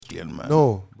again, man.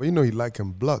 No, but you know he like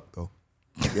him blood though.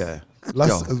 Yeah.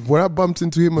 When I bumped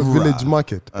into him at Village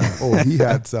Market, he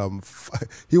had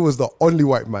he was the only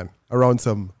white man around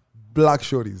some black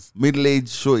shorties. Middle-aged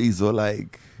shorties or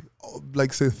like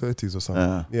say 30s or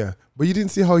something. Yeah. But you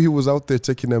didn't see how he was out there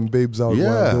checking them babes out.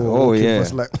 Yeah.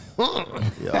 Was like,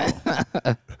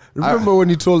 remember when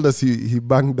he told us he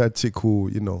banged that chick who,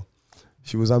 you know,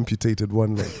 she was amputated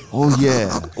one leg. Oh,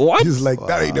 yeah. What? He's like,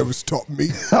 that ain't never stopped me.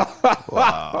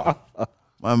 Wow.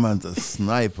 My man's a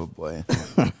sniper, boy.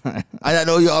 And I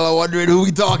know y'all are wondering who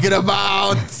we talking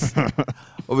about.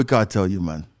 But we can't tell you,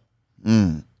 man.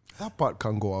 That part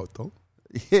can't go out, though.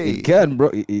 Hey. It can, bro.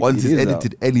 Once it's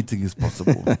edited, anything is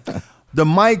possible. The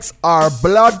mics are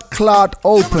blood clot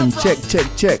open. Check.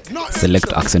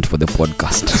 Select accent for the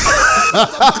podcast.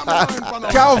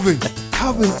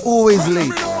 Calvin always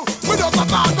late.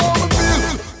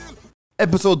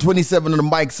 Episode 27 of the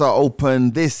mics are open.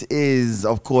 This is,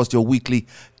 of course, your weekly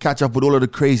catch up with all of the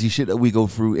crazy shit that we go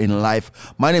through in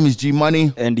life. My name is G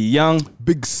Money. And Young.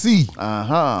 Big C.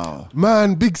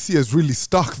 Man, Big C is really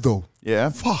stuck, though. Yeah?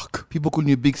 Fuck. People calling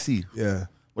you Big C. Yeah.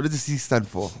 What does the C stand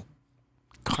for?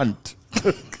 Cunt.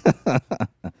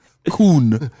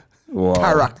 Coon. Wow.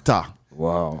 Character.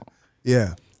 Wow.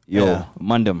 Yeah. Yo, Yeah.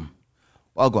 Mandem.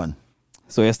 Well, go on.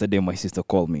 So yesterday my sister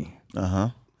called me.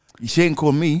 She ain't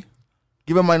called me.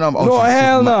 Give her my number. No,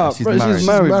 hell no. She's Bro, married. she's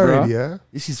married, bro. Married, yeah.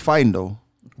 She's fine, though.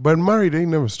 But married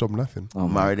ain't never stopped nothing. Oh,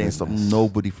 my Married ain't goodness. stop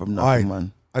nobody from nothing,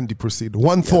 man. Andy, proceed.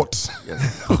 One thought.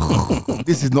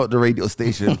 This is not the radio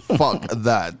station. Fuck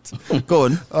that. Go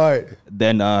on. All right.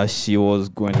 Then she was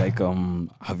going like,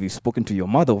 have you spoken to your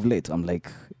mother of late? I'm like,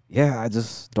 yeah, I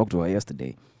just talked to her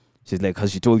yesterday. She's like,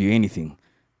 has she told you anything?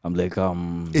 I'm like,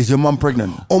 Is your mom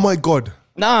pregnant? Oh, my God.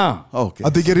 nah, Okay.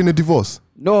 Are they getting a divorce?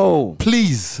 no,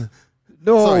 Please.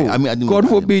 no. Sorry, I didn't God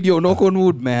mean that. forbid, yo, knock on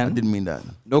wood, I man. didn't mean that.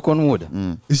 Knock on wood.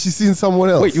 Is she seeing someone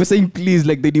else? Wait, you were saying please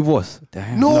like they divorce?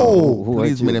 Damn. No. Who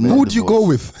Please, are you, madam, man? Who would you go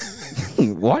divorce.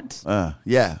 with? What?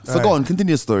 Yeah. So Alright. go on.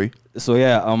 Continue your story. So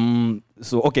yeah,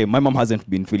 so okay, my mom hasn't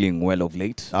been feeling well of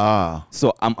late.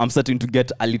 So I'm starting to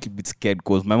get a little bit scared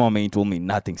because my mom ain't told me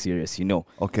nothing serious, you know.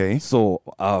 Okay. So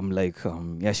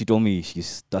yeah, she told me she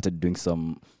started doing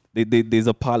some. There's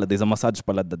a massage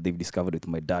parlor that they've discovered with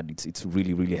my dad. It's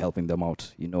really, really helping them out,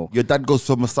 you know. Your dad goes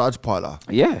to a massage parlor.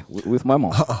 Yeah, with my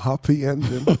mom. A happy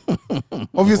ending.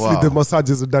 Obviously, Wow. the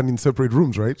massages are done in separate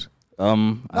rooms, right? if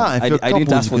I you're didn't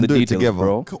couples, ask you for can the do it details, together.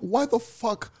 bro. Why the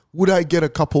fuck would I get a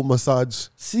couple massage?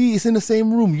 See, it's in the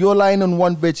same room. You're lying on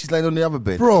one bed. She's lying on the other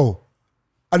bed. Bro,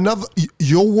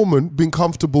 your woman being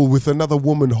comfortable with another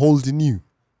woman holding you.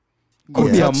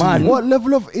 Could be a man. What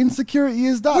level of insecurity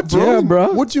is that, bro? Yeah,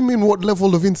 bro. What do you mean, what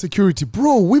level of insecurity?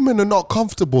 Bro, women are not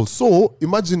comfortable. So,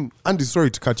 imagine, Andy, sorry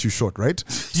to cut you short, right?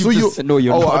 No,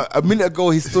 you're not. A minute ago,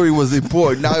 his story was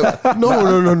important. Now,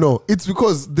 No. It's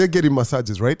because they're getting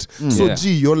massages, right? So, Yeah.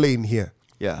 G, you're laying here.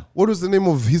 yeah. What was the name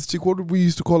of his chick? What did we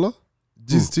used to call her?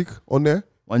 G's chick on there?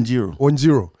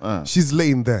 1-0. 10. She's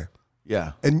laying there.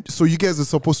 Yeah. And so you guys are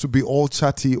supposed to be all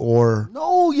chatty or...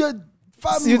 No, you're...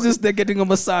 So you're just there getting a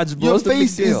massage, bro. Your What's the big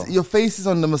face deal? is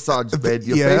on the massage bed.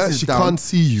 Your Yeah, face is she down. can't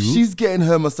see you. She's getting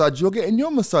her massage. You're getting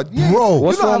your massage. Yeah. Bro,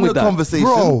 what's You're not wrong having with a that? conversation.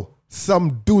 Bro,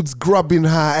 some dude's grabbing her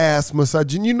ass,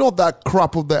 massaging. You know that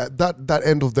crap of that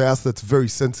end of the ass that's very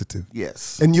sensitive.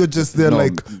 Yes. And you're just there No.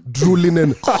 like drooling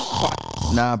and...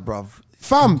 Nah, bruv.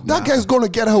 Fam, that guy's gonna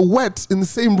get her wet in the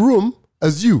same room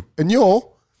as you. And you're...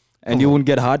 And you won't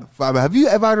get hard. Fam, have you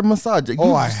ever had a massage?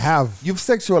 I have. You've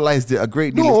sexualized it a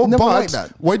great deal. No, It's never but like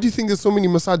that. why do you think there's so many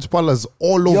massage parlors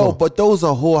all over? Yo, but those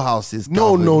are whorehouses.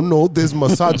 Calvin. No. There's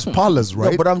massage parlors,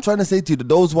 right? No, but I'm trying to say to you that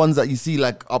those ones that you see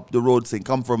like up the road saying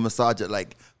come for a massage at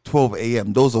like 12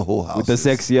 a.m. Those are whorehouses. With the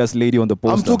sexiest lady on the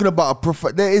poster. I'm talking about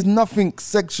there is nothing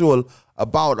sexual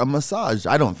about a massage.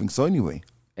 I don't think so anyway.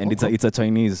 And it's a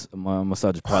Chinese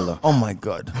massage parlor. Oh my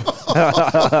God.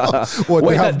 What, Wait,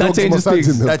 they have that dogs changes massaging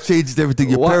things. them. That changed everything.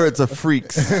 Your What? parents are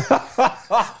freaks.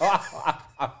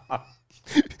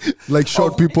 Like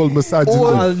short people massaging them.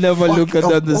 I'll never look at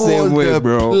them the same way,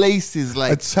 bro. Places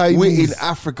like A Chinese- we're in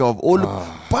Africa of all.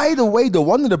 By the way,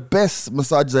 one of the best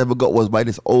massages I ever got was by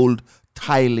this old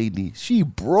Thai lady. She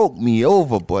broke me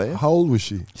over, boy. How old was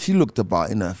she? She looked about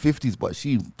in her 50s, but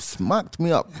she smacked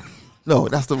me up. No,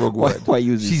 that's the wrong word. why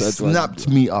using She such words, snapped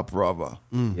me up, rather.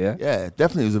 Yeah? Yeah,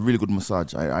 definitely. It was a really good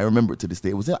massage. I remember it to this day.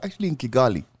 It was actually in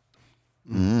Kigali.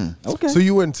 Okay. So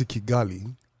you went to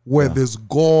Kigali, where there's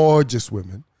gorgeous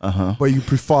women, but you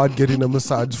preferred getting a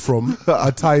massage from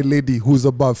a Thai lady who's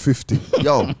above 50.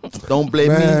 Yo, don't blame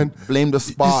Man, me. Blame the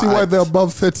spa. You see why act. the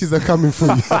above 30s are coming for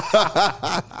you?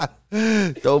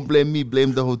 Don't blame me,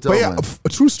 blame the hotel. But yeah, man. a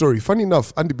true story. Funny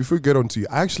enough, Andy, before we get on to you,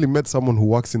 I actually met someone who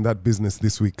works in that business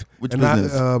this week. Which and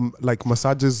business? Like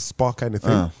massages, spa kind of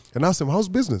thing. And I asked him, how's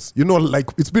business? You know, like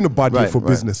it's been a bad year Right, for right.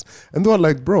 business. And they were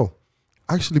like, bro,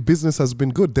 actually business has been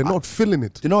good. They're not feeling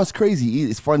it. You know what's crazy?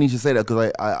 It's funny you should say that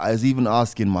because I was even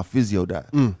asking my physio that,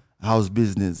 how's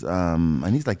business? And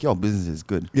he's like, yo, business is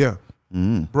good. Yeah.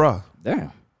 Bruh,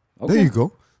 Damn. Okay. there you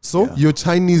go. So your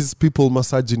Chinese people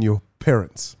massaging your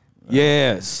parents.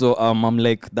 Yeah. So I'm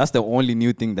like, that's the only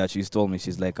new thing that she's told me.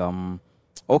 She's like,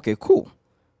 okay, cool.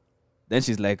 Then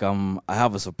she's like, I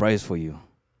have a surprise for you.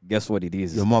 Guess what it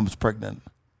is? Your mom's pregnant.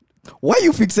 Why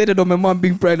you fixated on my mom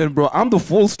being pregnant, bro? I'm the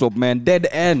full stop, man. Dead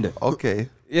end. Okay.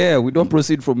 Yeah, we don't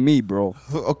proceed from me, bro.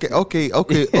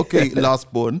 Okay.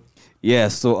 Last born. Yeah,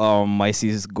 so my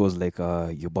sis goes like,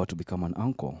 you're about to become an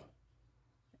uncle.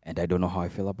 And I don't know how I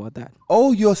feel about that.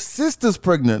 Oh, your sister's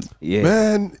pregnant. Yeah.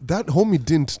 Man, that homie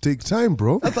didn't take time,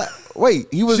 bro. That's like, wait,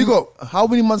 he was. She got- how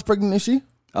many months pregnant is she?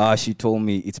 She told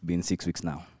me it's been 6 weeks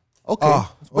now. Okay.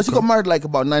 But she got married like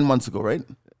about 9 months ago, right?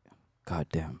 God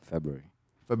damn, February.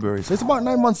 February. So it's about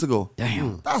 9 months ago.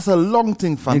 Damn. That's a long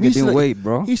thing, fam. Nigga He didn't shoulda- wait,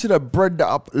 bro. He should have bred that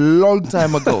up long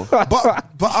time ago. but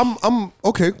I'm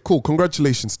okay, cool.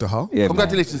 Congratulations to her. Yeah,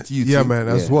 Congratulations to you, Yeah, too. man,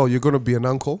 as Yeah. well. You're gonna be an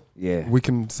uncle. Yeah. We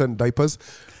can send diapers.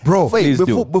 Bro, Wait, Please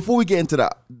do. before we get into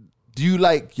that, do you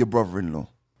like your brother-in-law?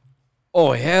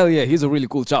 Oh, hell yeah. He's a really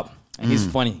cool chap. And he's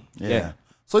funny. Yeah.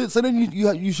 So then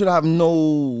you should have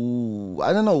no.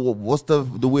 I don't know what's the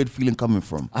weird feeling coming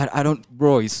from. I don't,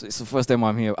 bro, it's the first time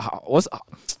I'm here.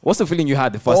 What's the feeling you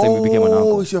had the first time you became an Oh,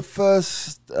 uncle? it's your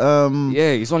first. Yeah,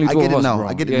 it's only I two get of it us, now. bro.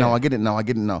 I get it Yeah. now. I get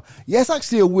it now. Yeah, it's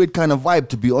actually a weird kind of vibe,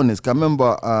 to be honest. I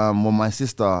remember when my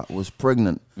sister was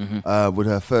pregnant with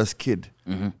her first kid.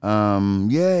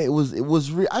 Yeah, it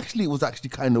was actually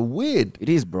kind of weird It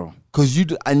is, bro. because you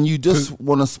just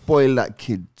want to spoil that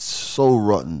kid so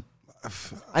rotten.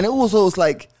 And it also was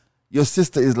like your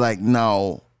sister is like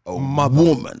now a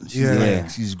woman. She's Yeah. like,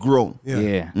 she's grown.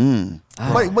 Yeah.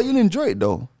 But you'll enjoy it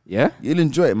though. Yeah? You'll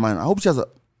enjoy it, man. I hope she has a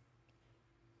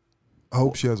I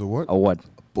hope she has a what? Or what?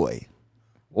 boy.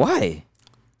 Why?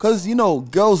 Because,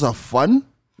 girls are fun,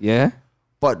 Yeah?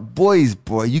 but boys,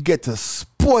 boy, you get to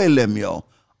spoil them, yo.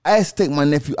 I used to take my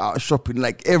nephew out shopping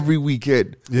like every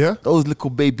weekend. Yeah? Those little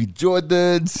baby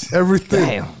Jordans.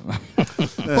 Everything.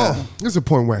 Damn. Well, there's a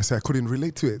point where I say I couldn't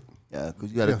relate to it. Yeah,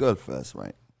 because you had a girl first,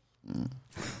 right?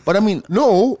 But I mean,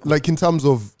 No, like in terms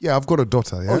of, yeah, I've got a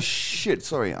daughter, yeah? oh shit,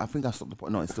 sorry. I think I stopped the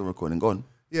point. No, it's still recording. Go on.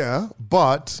 Yeah,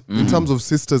 but in terms of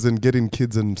sisters and getting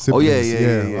kids and siblings,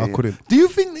 I couldn't. Do you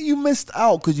think that you missed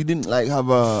out because you didn't like have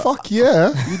a... Fuck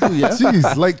yeah. You do, yeah?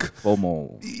 Jeez, like,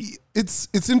 FOMO.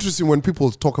 it's interesting when people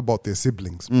talk about their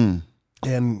siblings.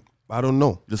 And I don't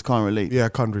know. Just can't relate. Yeah, I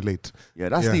can't relate. Yeah,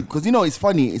 that's Yeah. deep. Because, it's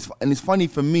funny. It's funny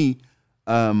for me.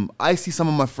 I see some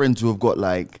of my friends who have got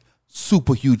like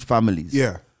super huge families.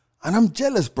 Yeah. And I'm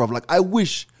jealous, bro. Like, I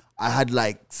wish I had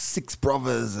like 6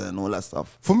 brothers and all that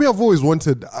stuff. For me, I've always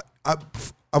wanted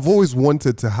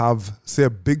to have, say, a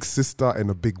big sister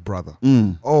and a big brother.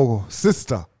 Oh,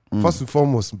 sister. First and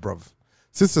foremost, bruv.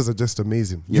 Sisters are just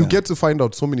amazing. You Yeah. get to find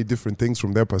out so many different things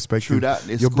from their perspective. True that.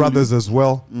 They Your school brothers as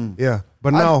well. Yeah.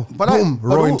 But now, boom,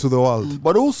 raw into the world.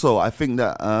 But also, I think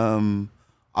that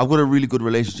I've got a really good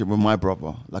relationship with my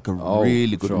brother. Like a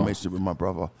really good sure. relationship with my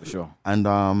brother. For sure. And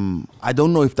I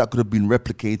don't know if that could have been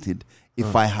replicated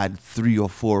if I had 3 or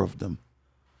 4 of them.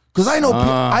 Because I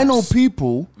know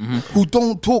people who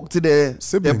don't talk to their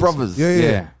Siblings. brothers. Yeah.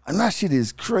 Yeah. And that shit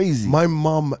is crazy. My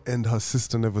mom and her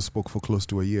sister never spoke for close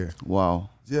to a year. Wow.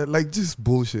 Yeah, like just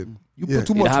bullshit. You Yeah. put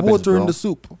too It much happens, water in bro. the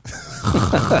soup.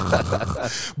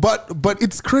 But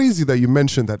it's crazy that you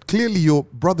mentioned that. Clearly, your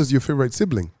brother's your favorite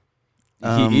sibling.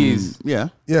 He is. Yeah.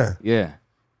 Yeah. Yeah.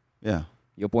 Yeah.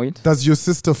 Your point? Does your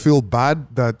sister feel bad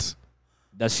that?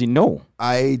 Does she know?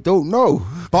 I don't know.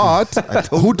 But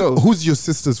don't know. who's your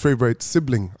sister's favorite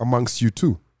sibling amongst you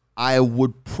two? I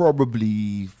would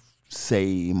probably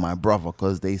say my brother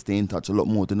because they stay in touch a lot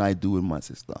more than I do with my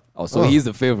sister. Oh, so he's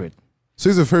the favorite. So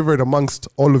he's a favorite amongst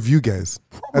all of you guys,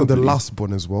 and the Probably. last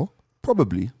one as well.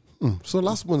 Probably. So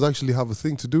last ones actually have a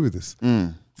thing to do with this.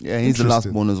 Yeah, he's the last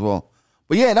Interesting. one as well.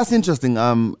 But yeah, that's interesting.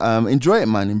 Enjoy it,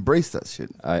 man. Embrace that shit.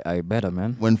 I better,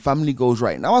 man. When family goes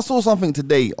right. Now, I saw something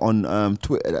today on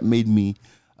Twitter that made me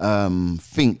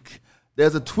think.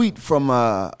 There's a tweet from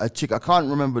a chick. I can't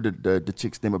remember the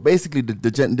chick's name, but basically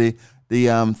the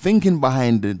thinking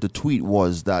behind the tweet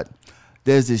was that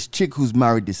there's this chick who's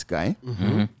married this guy,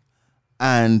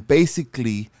 and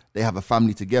basically they have a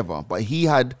family together. But he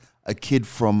had a kid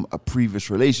from a previous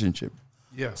relationship.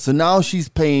 Yeah. So now she's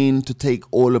paying to take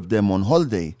all of them on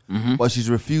holiday, but she's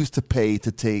refused to pay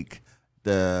to take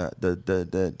the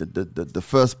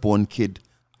firstborn kid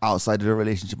outside of the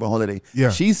relationship on holiday. Yeah.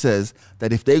 She says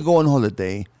that if they go on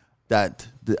holiday, that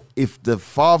if the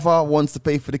father wants to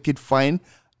pay for the kid, fine.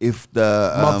 If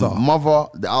the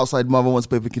the outside mother wants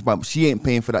to pay for the kid, fine. But she ain't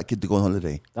paying for that kid to go on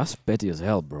holiday. That's petty as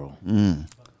hell, bro.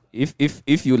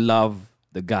 If you love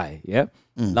the guy,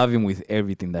 love him with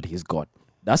everything that he's got.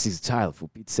 That's his child, for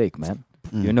Pete's sake, man.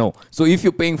 You know. So if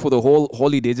you're paying for the whole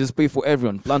holiday, just pay for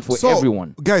everyone. Plan for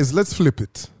everyone. Guys, let's flip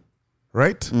it.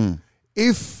 Right?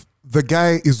 If the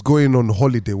guy is going on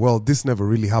holiday, well, this never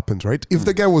really happened, right? If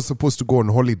the guy was supposed to go on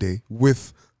holiday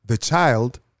with the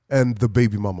child and the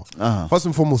baby mama, first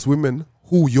and foremost, women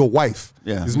who your wife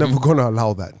is never gonna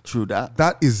allow that. True that.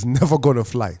 That is never gonna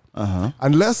fly.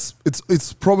 Unless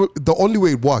it's probably the only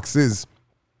way it works is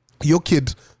your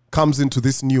kid comes into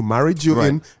this new marriage you're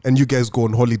in and you guys go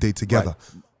on holiday together.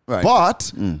 Right.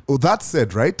 But that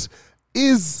said, right,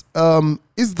 is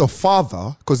the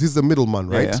father, because he's the middleman,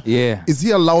 right? Yeah. Is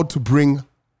he allowed to bring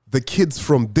the kids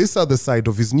from this other side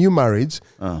of his new marriage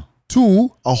to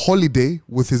a holiday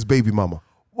with his baby mama?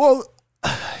 Well,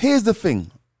 here's the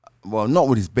thing. Well, not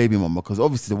with his baby mama, because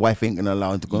obviously the wife ain't gonna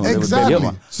allow him to go on holiday with Exactly. baby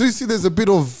mama. So you see, there's a bit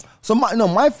of So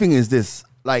my thing is this.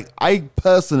 Like, I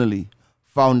personally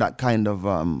found that kind of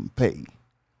petty.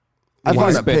 I It found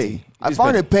is that petty. petty. It I is found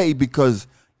petty. it petty because,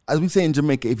 as we say in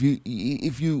Jamaica, if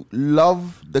you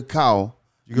love the cow,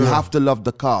 you have to love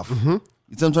the calf. You know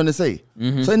what I'm trying to say?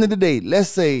 So, end of the day, let's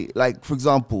say, like, for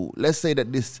example, let's say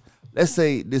this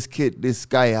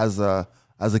guy has a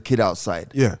kid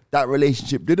outside. Yeah. That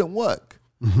relationship didn't work.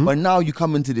 But now you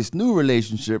come into this new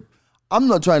relationship. I'm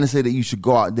not trying to say that you should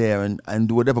go out there and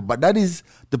do whatever, but that is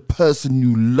the person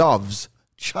you love's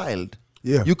child.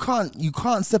 Yeah. You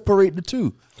can't separate the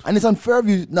two. And it's unfair of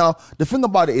you. Now, the thing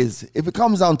about it is, if it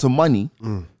comes down to money,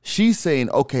 she's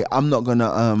saying, okay, I'm not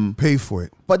gonna pay for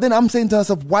it. but then I'm saying to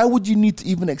herself, why would you need to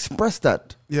even express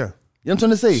that? Yeah. You know what I'm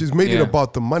trying to say? She's made it Yeah.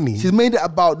 about the money. She's made it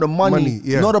about the money,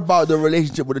 yeah. not about the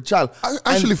relationship with the child.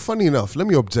 Actually, funny enough, let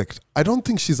me object. I don't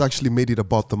think she's actually made it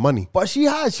about the money. But she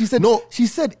has. She said, No. She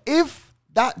said, if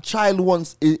that child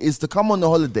is to come on the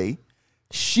holiday,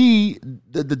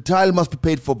 the child must be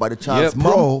paid for by the child's Yeah,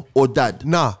 mom bro. or dad.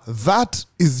 Nah, that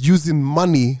is using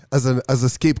money as a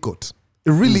scapegoat.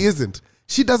 It really isn't.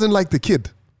 She doesn't like the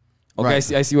kid. Okay,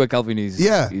 Right. I see where Calvin is.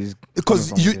 Yeah, is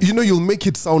because coming from. you know you'll make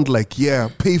it sound like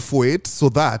pay for it so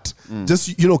that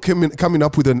just coming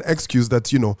up with an excuse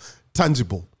that's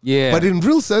tangible. Yeah. but in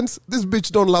real sense, this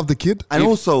bitch don't love the kid. And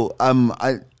also,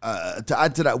 to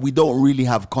add to that, we don't really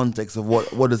have context of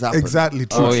what has happened. Exactly,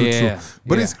 true, Oh, true, yeah. true.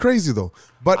 But Yeah. it's crazy though.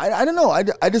 But I don't know.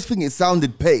 I just think it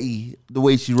sounded petty the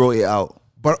way she wrote it out.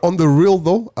 But on the real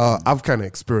though, I've kind of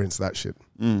experienced that shit.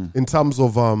 In terms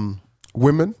of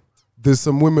women, there's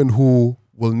some women who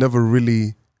will never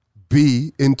really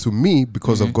be into me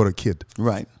because I've got a kid.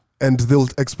 Right. And they'll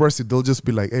express it. They'll just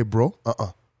be like, hey, bro,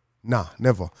 nah,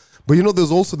 never. But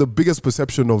there's also the biggest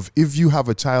perception of if you have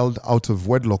a child out of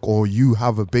wedlock or you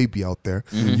have a baby out there,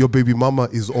 your baby mama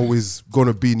is always going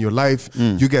to be in your life.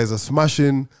 You guys are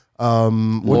smashing. What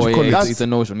do you call it? It's a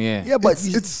notion, yeah. Yeah, but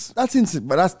It's-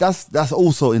 that's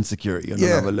also insecurity on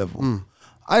Yeah. another level.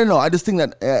 I don't know. I just think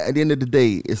that at the end of the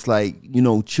day, it's like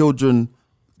children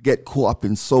get caught up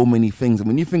in so many things. And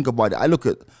when you think about it, I look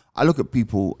at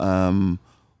people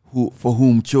for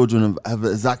whom children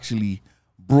has actually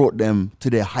brought them to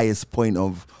their highest point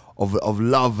of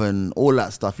love and all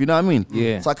that stuff. You know what I mean?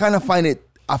 Yeah. So I kind of find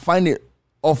it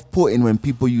off-putting when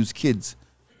people use kids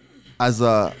as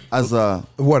an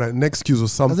excuse or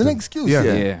something? as an excuse. Yeah.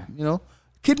 Yeah.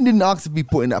 Kid didn't ask to be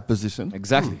put in that position.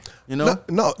 Exactly. Now,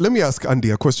 let me ask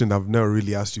Andy a question I've never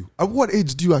really asked you. At what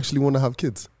age do you actually want to have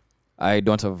kids? I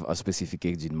don't have a specific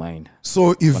age in mind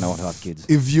So if when I want to have kids.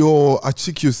 if you're a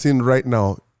chick you're seeing right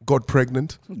now got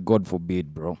pregnant, God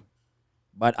forbid, bro.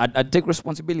 But I'd take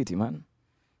responsibility, man.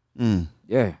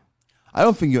 Yeah. I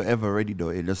don't think you're ever ready though.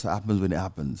 It just happens when it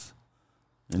happens.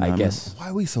 You know I what mean? guess. Why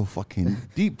are we so fucking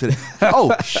deep today?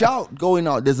 Oh, shout going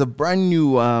out. There's a brand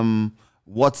new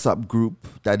WhatsApp group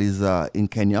that is in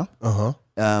Kenya.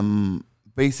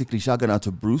 Basically, shout out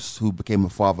to Bruce, who became a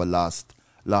father earlier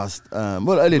Last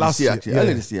this year year, actually. yeah,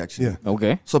 Earlier yeah. this year actually. Yeah.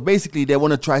 Okay. So basically, they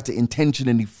want to try to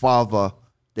intentionally father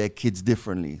their kids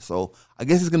differently. So I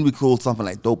guess it's going to be called something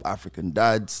like Dope African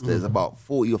Dads. There's about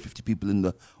 40 or 50 people in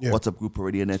the WhatsApp group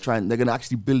already, and they're going to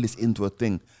actually build this into a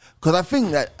thing. Because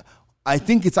I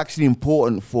think it's actually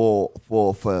important for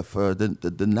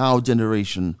the now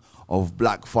generation of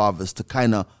black fathers to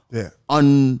kind of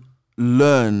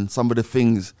unlearn some of the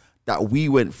things that we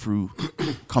went through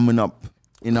coming up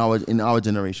in our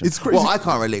generation. It's crazy. Well, I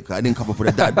can't relate 'cause I didn't come up with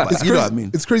a dad, but you know what I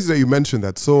mean. It's crazy that you mentioned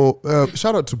that. So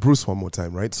shout out to Bruce one more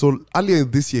time, right? So earlier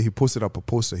this year, he posted up a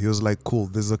poster. He was like, cool,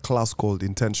 there's a class called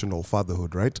Intentional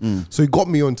Fatherhood, right? So he got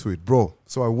me onto it, bro.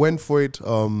 So I went for it.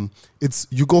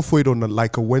 You go for it on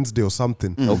like a Wednesday or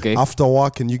something. Okay. After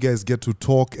work, and you guys get to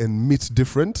talk and meet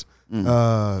different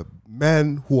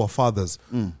men who are fathers.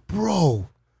 Bro,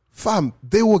 fam,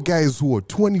 there were guys who were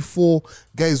 24,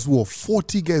 guys who were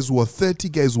 40, guys who were 30,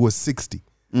 guys who were 60.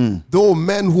 There were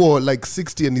men who are like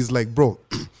 60 and he's like, bro,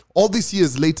 all these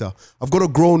years later, I've got a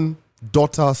grown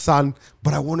daughter, son,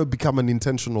 but I want to become an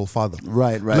intentional father.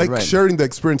 Right. Sharing the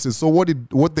experiences. So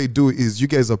what they do is you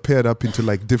guys are paired up into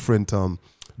like different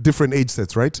age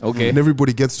sets, right? Okay. And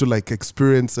everybody gets to like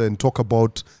experience and talk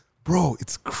about, bro,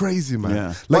 it's crazy, man. Yeah.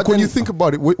 Like But when then- you think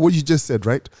about it, what you just said,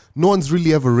 right? No one's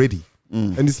really ever ready.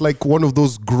 And it's like one of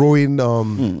those growing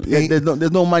Yeah,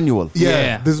 there's no manual.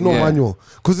 Yeah. there's no Yeah. manual.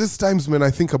 Because there's times, man,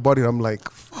 I think about it, I'm like,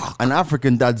 fuck. And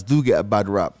African dads do get a bad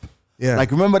rap. Yeah.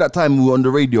 Like, remember that time we were on the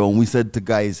radio and we said to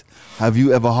guys, have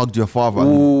you ever hugged your father? And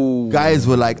Ooh. guys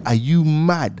were like, are you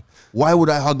mad? Why would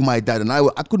I hug my dad? And I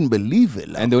couldn't believe it.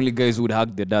 Like, And the only guys who would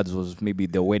hug their dads was maybe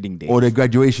the wedding day. or the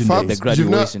graduation Fabs, day. the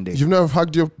graduation day. You've never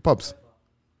hugged your pups?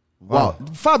 Wow.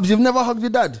 Fabs, you've never hugged your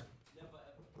dad?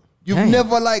 You've Hey.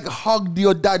 never like hugged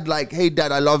your dad like, hey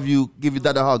dad, I love you, give your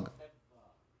dad a hug.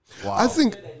 Wow. I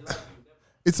think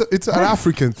it's an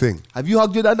African thing. Have you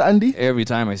hugged your dad, Andy? Every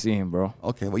time I see him, bro.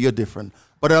 Okay, well you're different.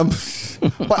 But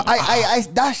but I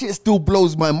that shit still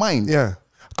blows my mind. Yeah.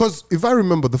 Because if I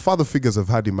remember the father figures I've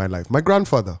had in my life, my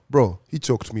grandfather, bro, he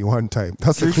choked me one time.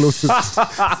 That's the closest.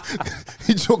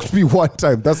 He choked me one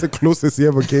time. That's the closest he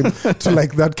ever came to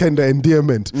like that kind of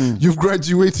endearment. You've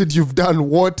graduated, you've done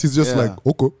what? He's just Yeah. like,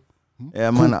 okay.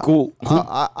 Yeah, man. Cool.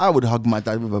 I would hug my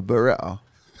dad with a Beretta.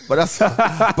 But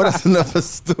that's another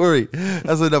story.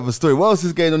 That's another story. What else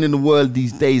is going on in the world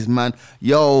these days, man?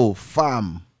 Yo,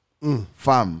 fam.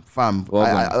 Fam. Well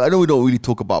I know we don't really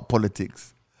talk about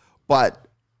politics, but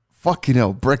fucking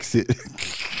hell, Brexit.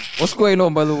 What's going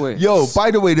on, by the way? Yo, by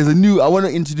the way, I want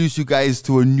to introduce you guys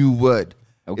to a new word.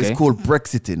 Okay. It's called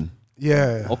Brexiting.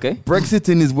 Yeah. Okay.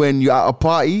 Brexiting is when you're at a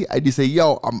party and you say,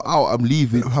 yo, I'm out, I'm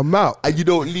leaving. I'm out. And you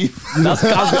don't leave. That's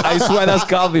Calvin. I swear that's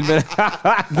Calvin, man.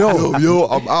 No. yo,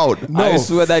 I'm out. No, I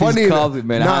swear that is funny enough- Calvin,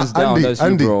 man. Hands down, that's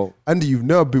you, bro. Andy, you've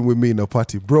never been with me in a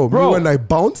party, bro. Bro. Me when I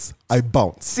bounce, I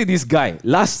bounce. See this guy.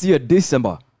 Last year,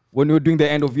 December, when we were doing the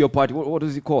end of year party, what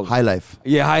is it called? High life.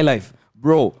 Yeah, High Life.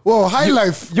 Bro. Whoa, High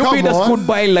Life, You come made us on.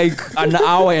 goodbye like an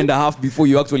hour and a half before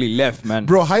you actually left, man.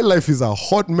 Bro, High Life is a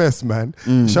hot mess, man.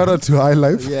 Shout out to High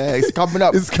Life. Yeah, it's coming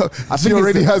up. He think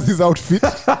already it's has his outfit.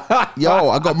 Yo,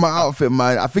 I got my outfit,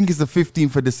 man. I think it's the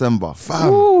 15th of December.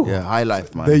 Fam. Yeah, high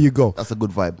life, man. There you go. That's a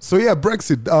good vibe. So yeah,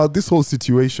 Brexit, this whole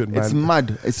situation, man. It's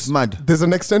mad. It's mad. There's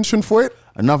an extension for it.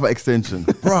 Another extension.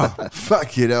 Bruh.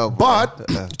 Fuck it up. But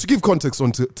to give context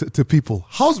on to people,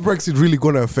 how's Brexit really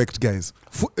going to affect guys?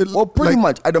 Well, pretty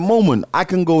much at the moment, I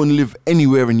can go and live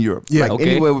anywhere in Europe. Yeah. Like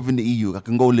Okay. anywhere within the EU. I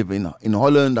can go live in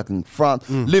Holland, I can France,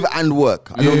 live and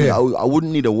work. I don't Yeah. need, I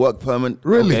wouldn't need a work permit.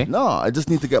 Really? Okay. No, I just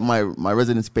need to get my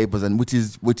residence papers, and which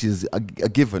is a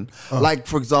given. Like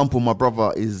for example, my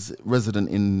brother is resident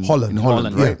in Holland. In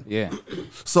Holland, right? Yeah.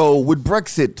 So with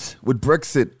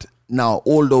Brexit, now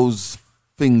all those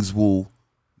things will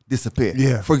disappear.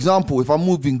 Yeah. For example, if I'm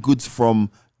moving goods from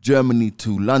Germany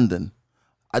to London,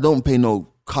 I don't pay no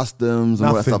customs and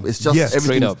all that Nothing. stuff. It's just Yes.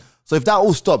 everything. Straight up. So if that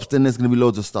all stops, then there's gonna be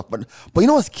loads of stuff. But you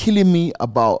know what's killing me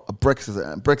about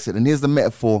Brexit, and here's the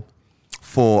metaphor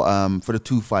for the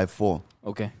 254.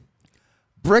 Okay.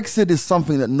 Brexit is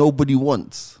something that nobody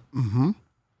wants.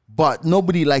 But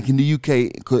nobody, like in the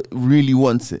UK, really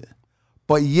wants it.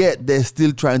 But yet they're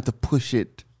still trying to push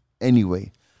it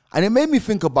anyway. And it made me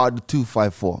think about the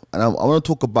 254. And I want to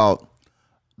talk about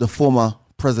the former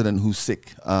president who's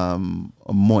sick, Moy.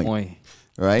 Moy.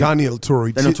 Right? Daniel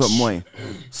Tory. Daniel Tory Moy.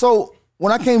 So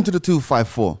when I came to the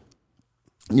 254,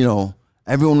 you know,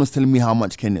 everyone was telling me how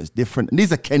much Kenya is different. And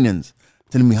these are Kenyans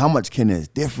telling me how much Kenya is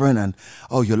different. And,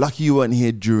 oh, you're lucky you weren't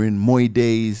here during Moy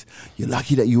days. You're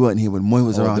lucky that you weren't here when Moy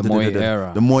was Oh, around. the Moy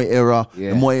era. The Moy era.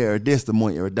 Yeah. The Moy era this, the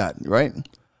Moy era that, right?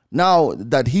 Now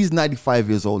that he's 95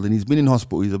 years old and he's been in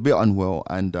hospital, he's a bit unwell.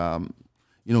 And,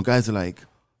 you know, guys are like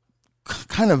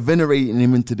kind of venerating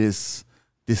him into this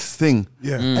thing.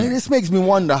 Yeah. And this makes me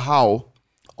wonder how,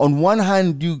 on one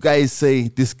hand, you guys say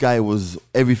this guy was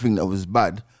everything that was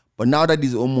bad, but now that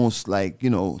he's almost like, you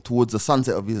know, towards the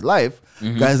sunset of his life,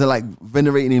 guys are like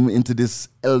venerating him into this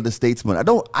elder statesman.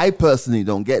 I personally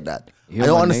don't get that. I Human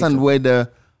don't understand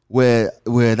nature.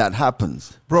 where that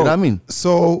happens. Bro, You know what I mean?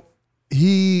 So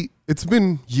it's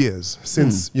been years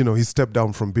since, he stepped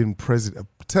down from being president.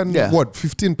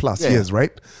 15 plus years,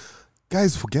 right?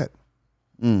 Guys forget.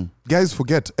 Guys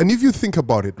forget. And if you think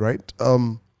about it, right?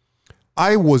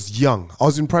 I was young. I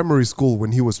was in primary school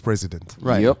when he was president.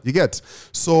 Right. Yep. You get?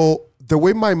 So the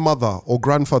way my mother or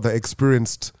grandfather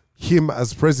experienced him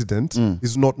as president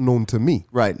is not known to me.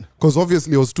 Right. Because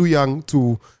obviously I was too young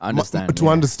to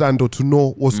understand or to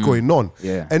know what's going on.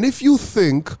 Yeah. And if you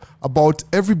think about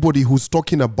everybody who's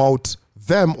talking about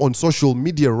them on social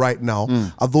media right now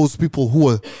are those people who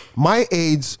are my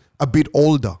age, a bit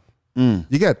older. You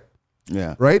get?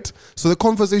 Yeah. Right? So the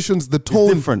conversations, the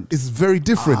tone different. is very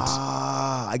different.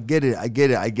 I get it.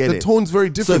 The tone's very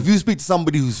So different. if you speak to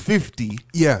somebody who's 50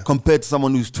 Yeah. compared to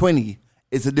someone who's 20,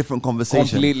 it's a different conversation.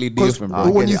 Completely different, bro. I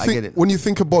when get you it. think when you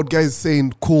think about guys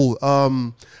saying cool,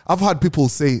 I've had people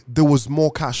say there was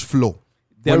more cash flow.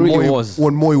 There really was.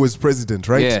 When Moi was president,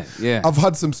 right? Yeah, yeah. I've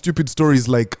had some stupid stories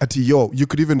like, you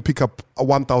could even pick up a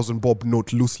 1,000 bob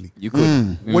note loosely. You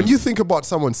could. When you think about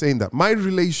someone saying that, my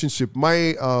relationship,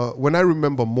 when I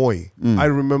remember Moi, I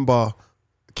remember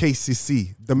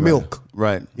KCC, the milk.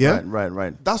 Right. Yeah?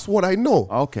 Right. That's what I know.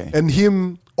 Okay. And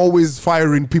him always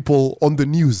firing people on the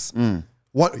news.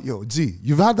 What,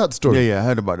 you've had that story. Yeah, I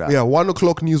heard about that. Yeah, 1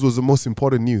 o'clock news was the most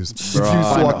important news. If you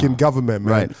used to work in government,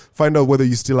 man, Right. find out whether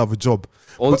you still have a job.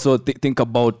 Also, think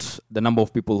about the number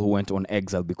of people who went on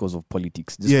exile because of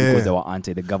politics, just Yeah. because they were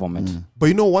anti the government. But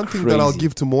you know one thing that I'll Crazy.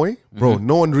 give to Moi, bro,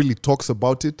 no one really talks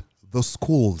about it. The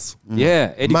schools.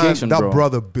 Yeah, education, Man, that bro.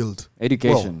 brother built.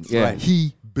 Education, Bro, yeah.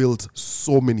 He built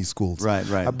so many schools. Right.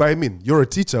 But I mean, you're a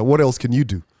teacher. What else can you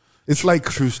do? It's like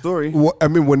True story. I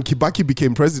mean, when Kibaki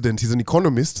became president, he's an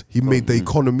economist. He made the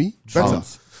economy better.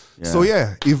 Sounds- So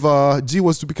yeah, if G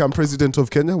was to become president of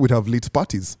Kenya, we'd have lit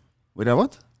parties. Wait, that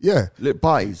what? Yeah. Lit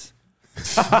parties.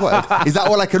 What? Is that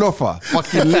all I can offer?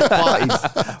 Fucking lit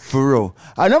parties. For real.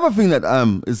 Another thing that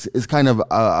is kind of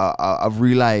I've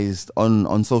realized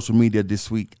on social media this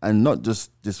week, and not just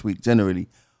this week, generally.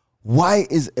 Why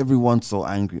is everyone so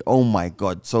angry? Oh my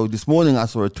God. So this morning I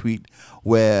saw a tweet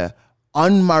where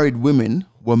unmarried women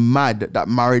were mad that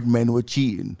married men were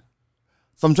cheating.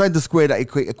 So I'm trying to square that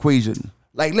equation.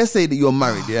 Like, let's say that you're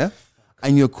married, yeah?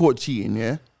 And you're caught cheating,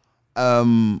 yeah?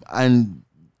 And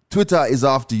Twitter is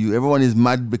after you. Everyone is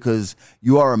mad because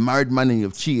you are a married man and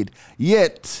you've cheated.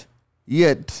 Yet,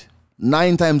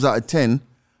 9 times out of 10,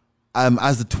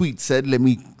 as the tweet said, let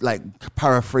me like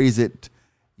paraphrase it,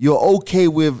 you're okay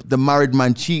with the married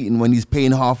man cheating when he's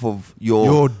paying half of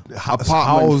your apartment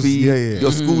house, fee,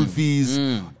 your school fees,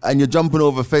 and you're jumping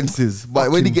over fences.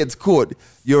 But when he gets caught,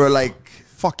 you're like,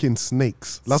 fucking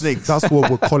snakes. Snakes. That's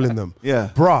what we're calling them. Yeah.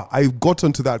 Bruh, I got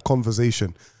into that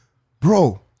conversation.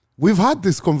 Bro, we've had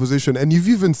this conversation and you've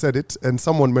even said it and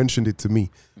someone mentioned it to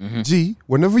me. G,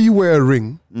 whenever you wear a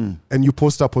ring and you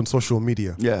post up on social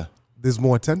media, yeah, there's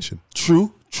more attention.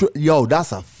 true. Yo,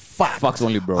 that's a fact. Facts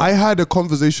only, bro. I had a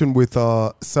conversation with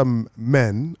some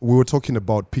men. We were talking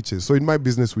about pitches. So in my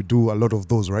business, we do a lot of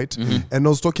those, right? And I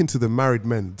was talking to the married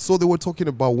men. So they were talking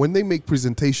about when they make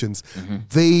presentations,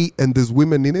 and there's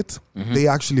women in it, they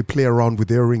actually play around with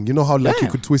their ring. You know how like you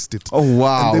could twist it. Oh,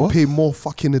 wow. And they pay more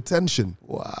fucking attention.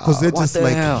 Wow. Because they're What just the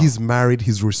like, hell? he's married,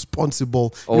 he's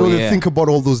responsible. Oh, they yeah. think about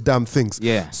all those damn things.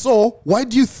 Yeah. So why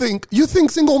do you think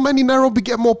single men in Nairobi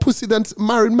get more pussy than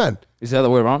married men? Is it the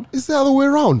other way around? It's the other way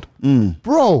around.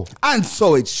 Bro. And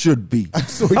so it should be.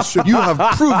 So it should. You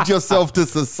have proved yourself to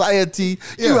society.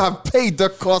 You Yeah. have paid the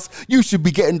cost. You should be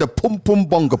getting the pum pum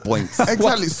bonga points.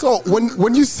 Exactly. So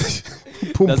when you say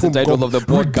pum, That's the pum, title pum, of the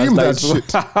podcast. redeem that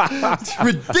That is-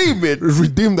 shit. Redeem it.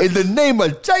 Redeem that. In the name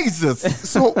of Jesus.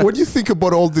 So when you think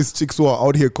about all these chicks who are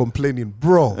out here complaining,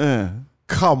 bro,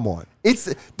 come on.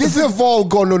 This They've all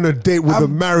gone on a date with a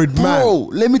married man. Bro,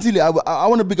 let me tell you, I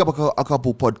want to big up a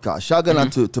couple podcasts. Shout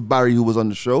out to Barry, who was on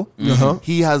the show.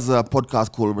 He has a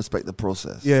podcast called Respect the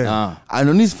Process. Yeah. Ah. And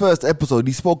on his first episode,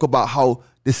 he spoke about how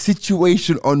the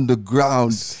situation on the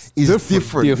ground is different.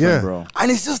 Different, Yeah. bro. And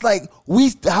it's just like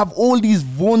we have all these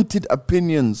vaunted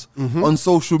opinions on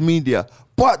social media,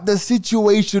 but the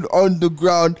situation on the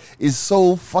ground is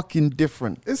so fucking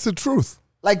different. It's the truth.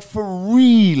 Like for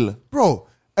real. Bro.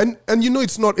 And you know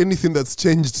it's not anything that's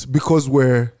changed because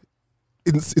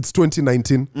it's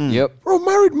 2019. Yep. Bro,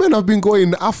 married men have been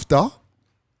going after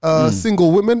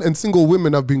single women, and single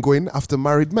women have been going after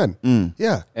married men.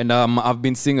 Yeah. And I've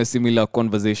been seeing a similar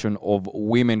conversation of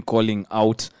women calling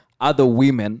out other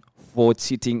women for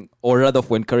cheating, or rather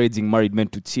for encouraging married men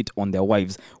to cheat on their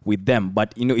wives with them.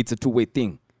 But, it's a two-way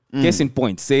thing. Case in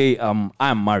point, say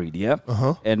I'm married, yeah,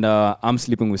 and I'm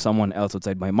sleeping with someone else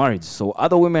outside my marriage. So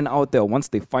other women out there, once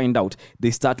they find out,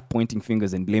 they start pointing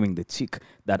fingers and blaming the chick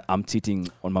that I'm cheating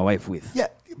on my wife with. Yeah,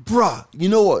 bruh, you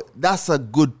know what? That's a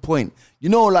good point. You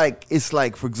know, like, it's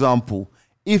like, for example,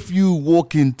 if you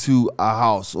walk into a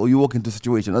house or you walk into a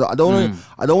situation, I don't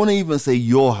want to even say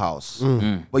your house,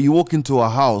 but you walk into a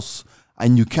house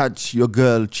and you catch your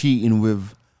girl cheating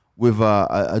with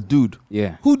a dude.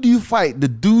 Yeah. Who do you fight, the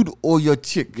dude or your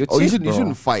chick? Your Oh, you chick, bro.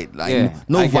 shouldn't fight. Like, Yeah,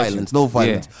 no I get violence, you. no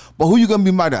violence. Yeah. But who you gonna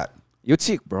be mad at? Your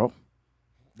chick, bro.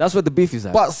 That's where the beef is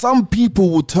at. But some people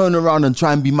will turn around and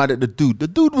try and be mad at the dude. The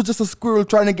dude was just a squirrel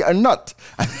trying to get a nut.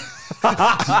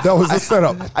 That was the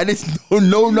setup. And it's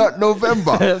no nut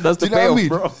November. That's Do the you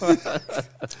know payoff, what I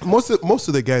mean? bro. Most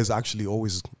of the guys actually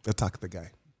always attack the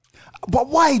guy. But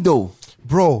why though?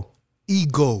 Bro,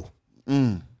 ego.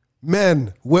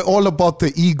 Man, we're all about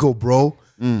the ego, bro.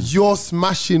 You're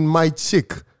smashing my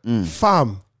chick.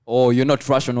 Fam. Oh, you're not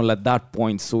rational at that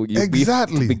point. So your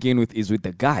Exactly. beef to begin with is with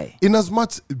the guy. In as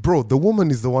much, bro, the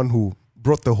woman is the one who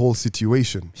brought the whole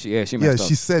situation. She Yeah, messed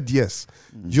she up. said yes.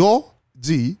 You're,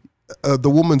 the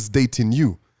woman's dating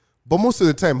you. But most of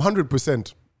the time,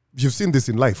 100%, you've seen this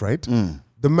in life, right?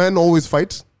 The man always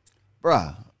fights.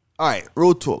 Bruh. All right,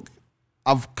 road talk.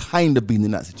 I've kind of been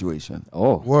in that situation.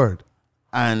 Oh, Word.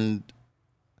 And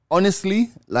honestly,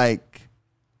 like,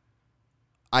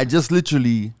 I just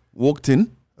literally walked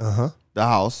in the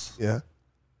house, Yeah.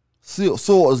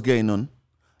 saw what was going on.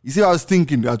 You see what I was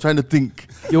thinking? I was trying to think.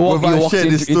 you walked share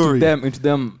this story. into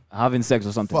them having sex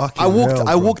or something. Fucking I hell,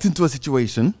 bro. walked into a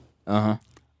situation, Uh-huh.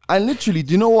 and literally,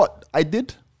 do you know what I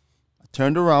did? I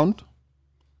turned around,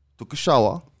 took a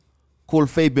shower, called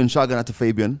Fabian, shotgun out to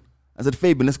Fabian. I said,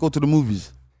 Fabian, let's go to the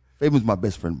movies. Fabian's my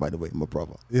best friend, by the way, my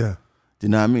brother. Yeah. Do you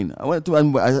know what I mean? I went to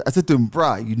him, I said to him,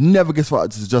 bruh, you never guess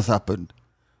what just happened.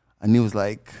 And he was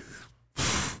like,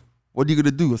 what are you going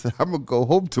to do? I said, I'm going to go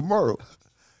home tomorrow.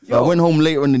 So I went home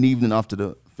later in the evening after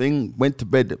the thing, went to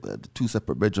bed, the 2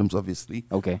 separate bedrooms, obviously.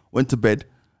 Okay. Went to bed.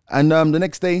 And the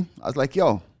next day, I was like,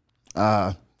 yo,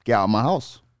 get out of my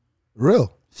house.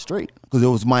 Real. Straight. Because it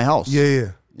was my house.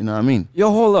 Yeah. You know what I mean? Yo,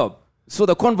 hold up. So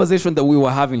the conversation that we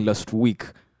were having last week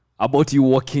about you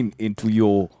walking into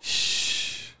your...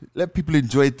 Shh. Let people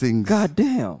enjoy things. God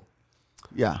damn.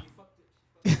 Yeah.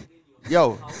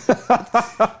 Yo.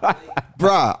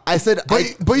 Bruh, I said,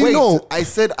 But you know- I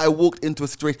said I walked into a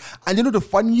situation. And you know the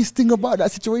funniest thing about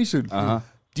that situation?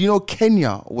 Do you know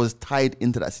Kenya was tied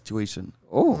into that situation?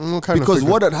 Oh. Because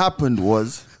what had happened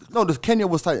was, Kenya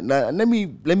was tied. Now, let me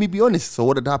be honest. So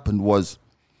what had happened was,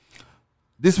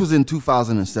 this was in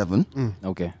 2007.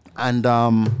 Okay. And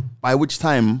by which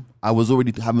time I was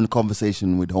already having a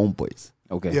conversation with homeboys.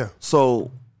 Okay. Yeah. So,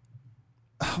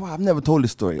 well, I've never told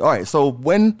this story. All right, so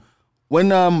when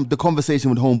the conversation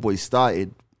with homeboys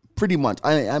started, pretty much,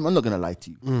 I'm not gonna lie to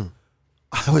you.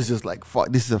 I was just like, "Fuck,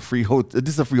 this is a free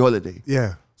holiday."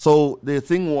 Yeah. So the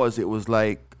thing was, it was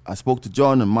like I spoke to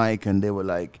John and Mike, and they were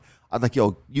like, I was like,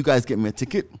 "Yo, you guys get me a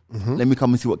ticket. Let me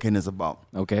come and see what Kenya's about."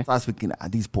 Okay. So I was thinking,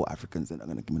 these poor Africans, they're not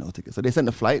gonna give me no ticket. So they sent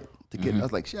a flight ticket. I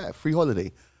was like, "Yeah, free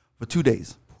holiday for 2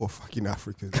 days." Poor fucking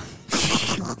Africans.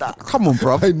 Come on,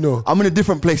 bro. I know. I'm in a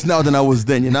different place now than I was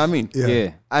then. You know what I mean?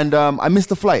 Yeah. And I missed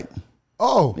the flight.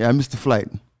 Oh. Yeah, I missed the flight.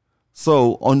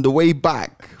 So on the way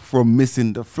back from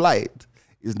missing the flight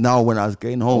is now when I was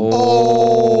getting home.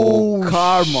 Oh,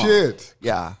 karma. Shit.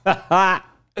 Yeah.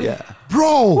 Yeah.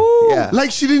 Bro. Yeah. Like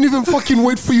she didn't even fucking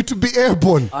wait for you to be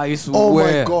airborne. I Oh my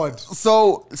swear. God.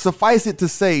 So suffice it to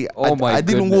say, Oh my I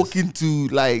didn't goodness. walk into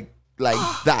like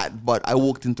that, but I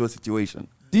walked into a situation.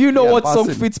 Do you know Yeah, what song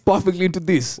Basin. fits perfectly into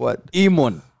this? What?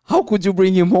 Emon. How could you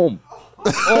bring him home?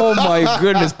 Oh my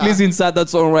goodness. Please insert that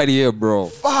song right here, bro.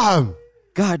 Fam.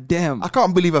 God damn. I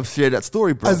can't believe I've shared that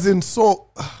story, bro. As in, so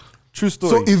True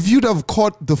story. if you'd have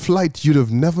caught the flight, you'd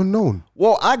have never known.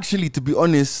 Well, actually, to be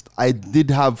honest, I did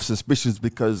have suspicions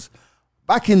because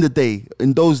back in the day,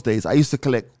 in those days, I used to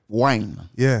collect wine.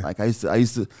 Yeah. Like I used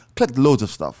to collect loads of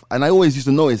stuff. And I always used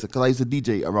to notice it because I used to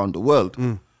DJ around the world.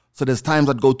 So there's times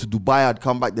I'd go to Dubai, I'd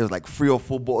come back, there's like 3 or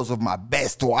 4 bottles of my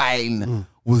best wine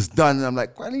was done. And I'm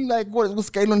like, what's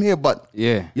going on here? But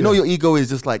Yeah. you know, your ego is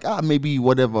just like, maybe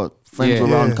whatever, friends Yeah.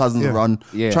 around, Yeah. cousins Yeah. around,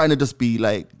 Yeah. trying to just be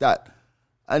like that.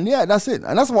 And yeah, that's it.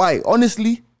 And that's why,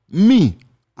 honestly,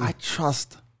 I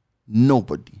trust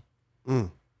nobody.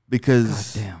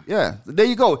 Because, God damn. yeah, there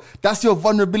you go. That's your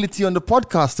vulnerability on the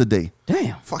podcast today.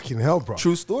 Damn. Fucking hell, bro.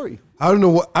 True story. I don't know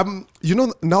what you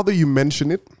know, now that you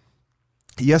mention it,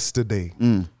 yesterday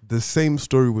the same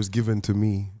story was given to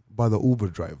me by the Uber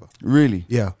driver. Really?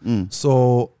 Yeah.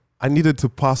 So I needed to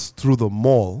pass through the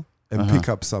mall and pick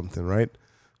up something, right?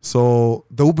 So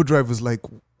the Uber driver's like,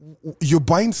 you're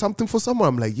buying something for someone?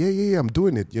 I'm like, yeah, I'm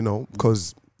doing it,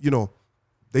 because,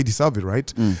 they deserve it,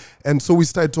 right? And so we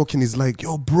started talking. He's like,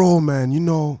 yo, bro, man,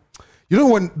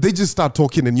 when they just start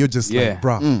talking and you're just like,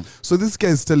 bruh. So this guy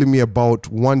is telling me about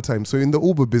one time. So in the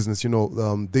Uber business,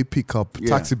 they pick up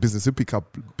taxi business. They pick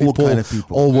up people, all kind of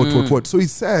people. all what. So he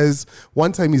says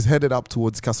one time he's headed up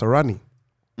towards Kasarani,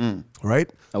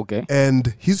 right? Okay.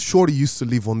 And his shorty used to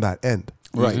live on that end.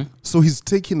 Right. So he's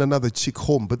taking another chick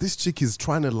home, but this chick is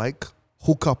trying to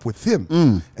hook up with him.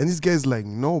 And this guy's like,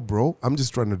 no, bro, I'm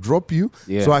just trying to drop you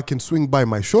so I can swing by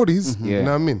my shorties. You know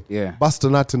what I mean? Yeah. Bust a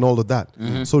nut and all of that.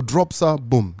 So drops her,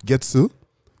 boom, gets to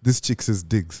this chick says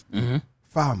digs.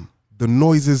 Fam, the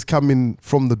noises coming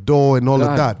from the door and all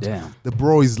of that. Damn. The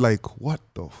bro is like, what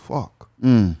the fuck?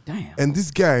 Damn. And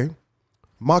this guy,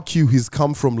 mark you, he's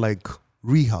come from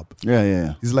rehab.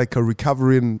 Yeah. He's like a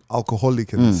recovering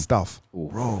alcoholic and stuff. Ooh,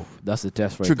 bro, that's the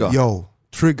test right Trigger. there. Yo,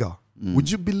 trigger.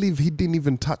 Would you believe he didn't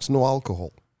even touch no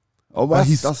alcohol? Oh, But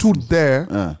he that's- stood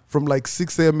there from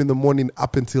 6 a.m. in the morning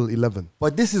up until 11.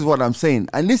 But this is what I'm saying,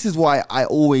 and this is why I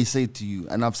always say to you,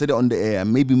 and I've said it on the air,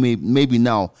 and maybe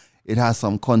now it has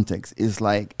some context. It's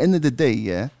like, end of the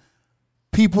day,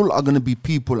 people are gonna be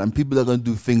people, and people are gonna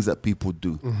do things that people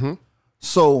do.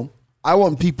 So I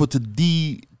want people to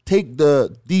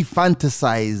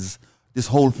defantasize this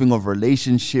whole thing of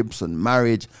relationships and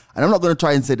marriage, and I'm not gonna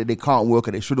try and say that they can't work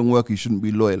or they shouldn't work, you shouldn't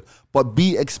be loyal, but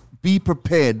be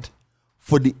prepared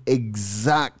for the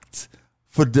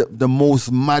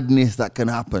most madness that can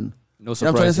happen. No You know what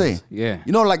I'm trying to surprises. say?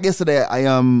 Yeah. Like yesterday,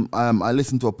 I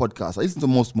listened to a podcast. I listen to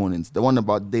most mornings, the one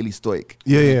about Daily Stoic.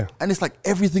 Yeah. And it's like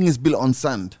everything is built on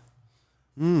sand.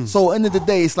 So end of the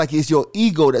day, it's like it's your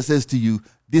ego that says to you,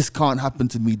 this can't happen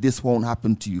to me, this won't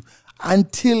happen to you,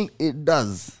 until it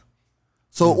does.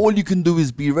 So all you can do is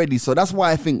be ready. So that's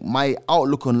why I think my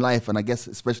outlook on life, and I guess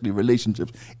especially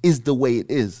relationships, is the way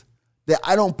it is. That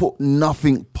I don't put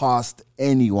nothing past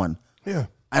anyone. Yeah.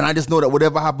 And I just know that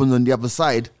whatever happens on the other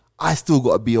side, I still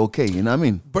got to be okay. You know what I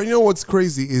mean? But you know what's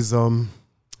crazy is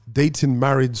dating,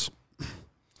 marriage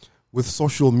with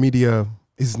social media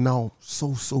is now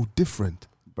so different.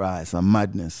 Bruh, it's a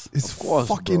madness. It's course,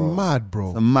 fucking bro. mad, bro.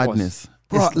 It's a madness.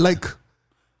 Bro, It's-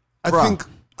 I bruh, think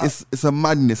it's a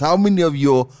madness. How many of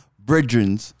your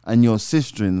brethrens and your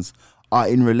sistrens are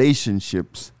in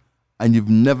relationships and you've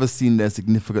never seen their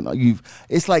significant?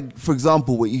 It's like, for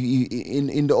example,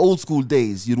 in the old school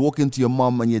days, you'd walk into your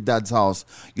mom and your dad's house,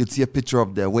 you'd see a picture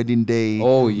of their wedding day,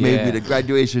 Oh, yeah. maybe the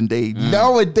graduation day.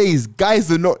 Nowadays,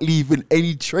 guys are not leaving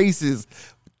any traces.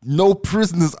 No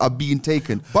prisoners are being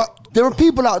taken. But there are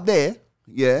people out there,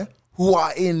 who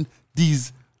are in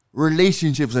these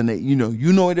relationships, and they're in a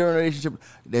relationship.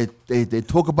 They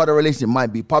talk about a relationship,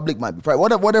 might be public, might be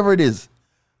private, whatever it is.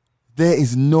 There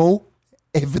is no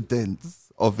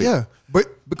evidence of it. Yeah, but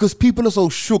because people are so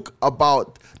shook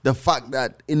about the fact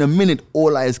that in a minute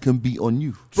all eyes can be on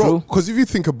you. bro, because if you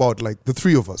think about the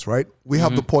three of us, right? We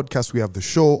have the podcast, we have the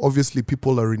show. Obviously,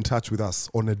 people are in touch with us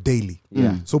on a daily.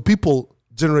 Yeah. So people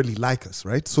generally like us,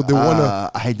 right? So they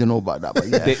wanna I don't know about that, but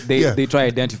yeah. They try to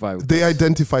identify with they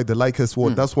identify the like us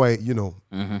one. That's why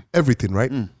everything,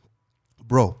 right?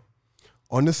 Bro,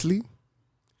 honestly,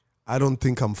 I don't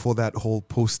think I'm for that whole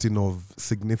posting of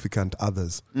significant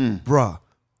others. Bruh,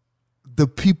 the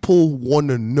people want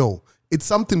to know. It's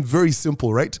something very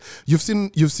simple, right? You've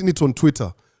seen it on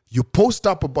Twitter. You post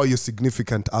up about your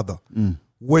significant other.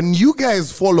 When you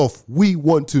guys fall off, we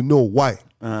want to know why.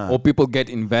 or people get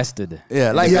invested.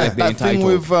 Yeah, like They feel that they're thing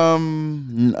entitled.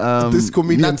 with This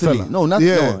comedian Natalie. fella. No,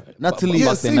 Yeah. Natalie. Yeah,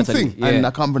 But same Natalie, thing. yeah. And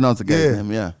I can't pronounce the guy's Yeah.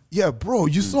 name. Yeah. Yeah, bro,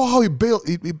 you saw how it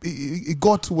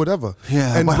got to whatever.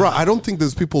 Yeah, and but- bro, I don't think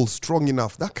there's people strong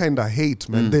enough. That kind of hate,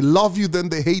 man. They love you, then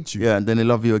they hate you. Yeah, and then they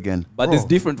love you again. But there's Bro.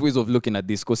 different ways of looking at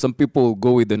this, because some people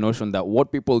go with the notion that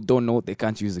what people don't know, they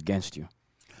can't use against you.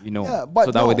 Yeah, but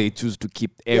so that way no. they choose to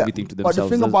keep everything to themselves. But the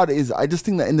thing about it is, I just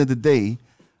think that at the end of the day,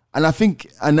 and I think,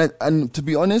 and to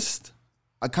be honest,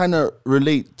 I kind of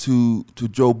relate to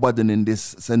Joe Budden in this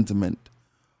sentiment.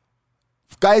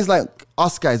 Guys like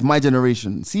us, guys, my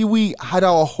generation, see, we had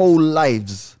our whole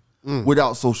lives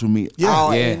without social media. Yeah.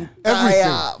 Our Yeah. entire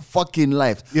Everything. fucking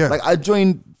life. Yeah. Like I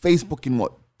joined Facebook in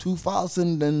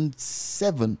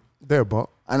 2007. There, but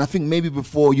And I think maybe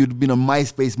before you'd been on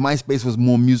MySpace. MySpace was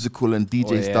more musical and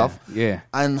DJ Oh, yeah. stuff. Yeah.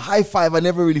 And High Five, I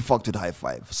never really fucked with High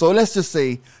Five. So let's just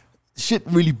say shit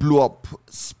really blew up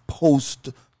post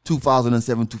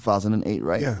 2007, 2008,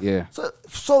 right? Yeah. Yeah.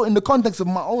 So in the context of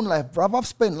my own life, bruv, I've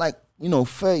spent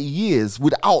 30 years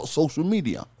without social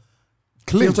media.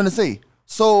 You know what I'm trying to say?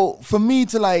 So for me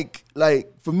to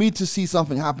for me to see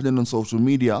something happening on social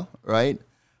media, right?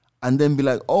 and then be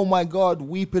like, oh my God,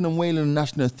 weeping and wailing,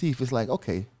 national thief. It's like,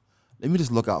 okay, let me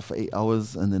just log out for 8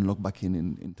 hours and then log back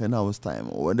in 10 hours time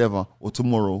or whatever, or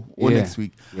tomorrow or next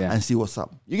week and see what's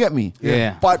up. You get me?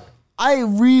 Yeah. But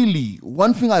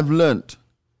one thing I've learned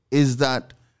is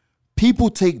that people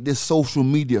take this social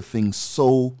media thing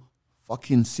so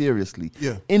fucking seriously.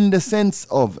 Yeah. In the sense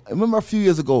of, I remember a few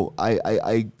years ago,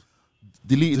 I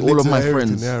deleted all of my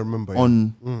friends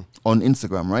on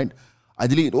Instagram, right? I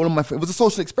deleted all of my friends. It was a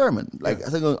social experiment. Like, I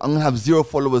think I'm going to have 0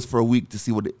 followers for a week to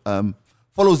see what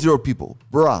follow 0 people.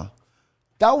 Bruh.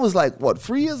 That was like, what,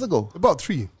 3 years ago? About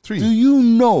three. Do you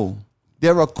know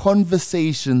there are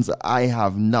conversations I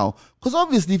have now? Because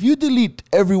obviously, if you delete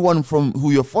everyone from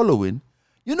who you're following,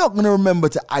 you're not going to remember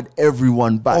to add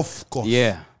everyone back. Of course.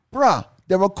 Yeah. Bruh,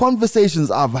 there are conversations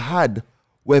I've had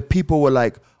where people were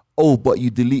like, oh, but you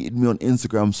deleted me on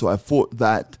Instagram, so I thought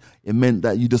that it meant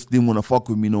that you just didn't want to fuck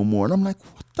with me no more. And I'm like,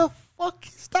 what the fuck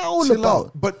is that all Chill about?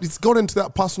 out. But it's gotten to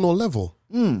that personal level.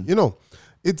 You know,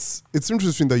 it's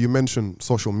interesting that you mentioned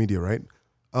social media, right?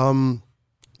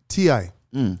 T.I.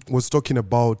 was talking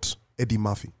about Eddie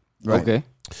Murphy. Right. Okay.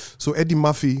 So Eddie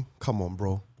Murphy, come on,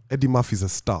 bro. Eddie Murphy's a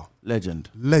star. Legend.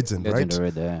 Legend, right? Legendary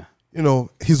there. You know,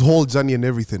 his whole journey and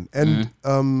everything. And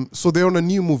so they're on a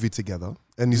new movie together.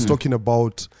 And he's talking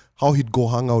about how he'd go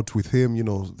hang out with him. You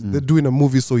know, they're doing a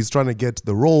movie, so he's trying to get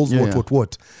the roles,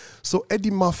 what. So Eddie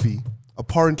Murphy,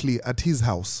 apparently at his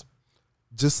house,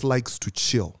 just likes to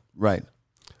chill. Right.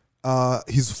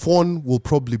 His phone will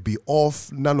probably be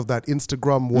off. None of that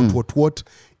Instagram, what.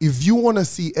 If you want to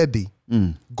see Eddie,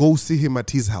 go see him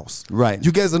at his house. Right.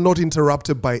 You guys are not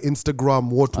interrupted by Instagram,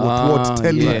 what,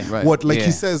 telly, yeah. what. Like Yeah.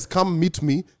 he says, come meet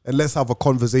me and let's have a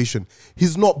conversation.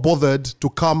 He's not bothered to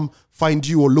come find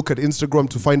you or look at Instagram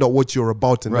to find out what you're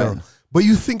about. Right. But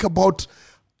you think about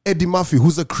Eddie Murphy,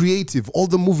 who's a creative, all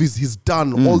the movies he's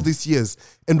done all these years,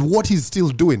 and what he's still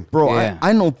doing. Bro, Yeah.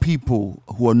 I know people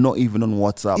who are not even on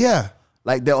WhatsApp. Yeah.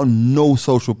 Like they're on no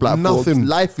social platforms. Nothing.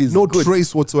 Life is no good.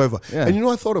 trace whatsoever. Yeah. And you know,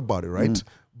 I thought about it, right?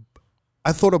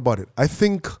 I thought about it. I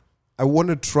think I want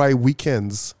to try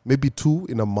weekends, maybe 2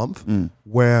 in a month,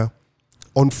 where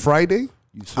on Friday,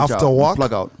 You switch after out, you work,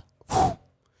 plug out.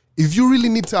 if you really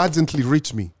need to urgently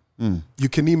reach me, you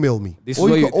can email me. This is Or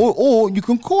why you, you, can, or you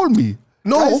can call me.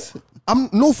 No, Guys, I'm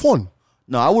no phone.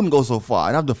 no, I wouldn't go so far.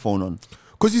 I'd have the phone on.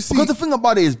 Because you see, Because the thing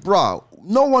about it is, bro,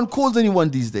 no one calls anyone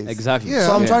these days. exactly. Yeah.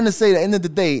 So I'm trying to say at the end of the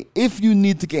day, if you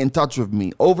need to get in touch with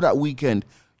me over that weekend,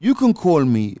 you can call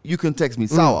me, you can text me,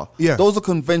 sour. yeah. Those are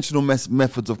conventional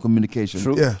methods of communication.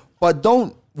 True. Yeah. But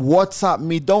don't WhatsApp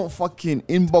me, don't fucking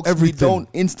inbox Everything. me,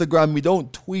 don't Instagram me,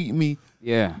 don't tweet me.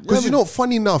 Yeah. because you know,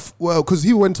 funny enough, well, because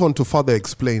he went on to further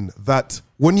explain that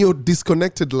when you're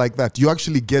disconnected like that, you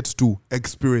actually get to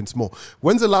experience more.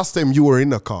 When's the last time you were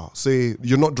in a car? Say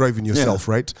you're not driving yourself,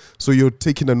 right? So you're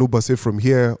taking an Uber, say from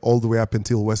here all the way up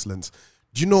until Westlands.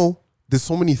 Do you know there's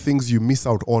so many things you miss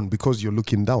out on because you're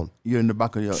looking down? You're in the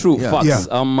back of your True facts. Yeah.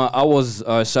 I was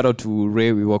shout out to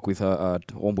Ray. We work with her at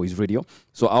Homeboys Radio.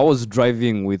 So I was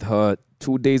driving with her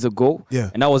 2 days ago.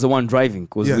 Yeah. And I was the one driving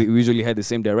because Yeah. we usually had the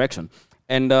same direction.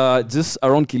 And just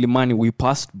around Kilimani, we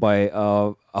passed by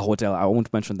a hotel. I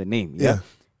won't mention the name. Yeah.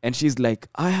 And she's like,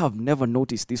 I have never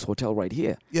noticed this hotel right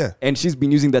here. Yeah. And she's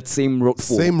been using that same road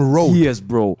for Same road. years,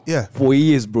 bro. Yeah. For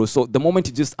years, bro. So the moment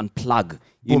you just unplug,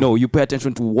 you know, you pay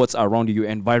attention to what's around you, your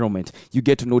environment, you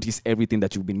get to notice everything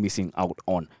that you've been missing out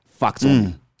on. Facts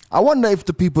only. I wonder if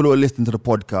the people who are listening to the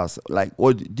podcast, like,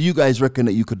 or do you guys reckon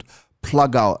that you could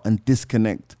plug out and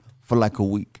disconnect for like a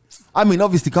week? I mean,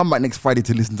 obviously, come back next Friday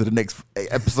to listen to the next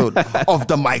episode of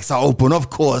The Mics Are Open, of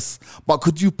course. But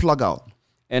could you plug out?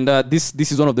 And this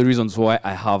is one of the reasons why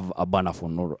I have a banner for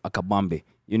Noro, a Kabambe.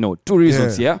 You know, 2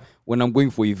 reasons, yeah. When I'm going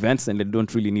for events and I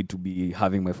don't really need to be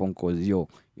having my phone calls,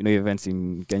 events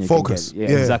in Kenya. Focus. Yeah,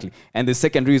 Yeah. exactly. And the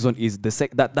second reason is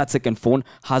that second phone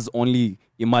has only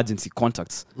emergency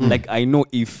contacts. Like I know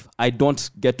if I don't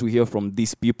get to hear from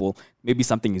these people, maybe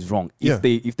something is wrong. Yeah.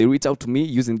 If they reach out to me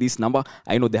using this number,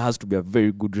 I know there has to be a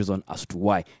very good reason as to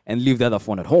why, and leave the other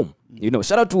phone at home. You know,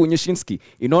 shout out to Nyashinsky.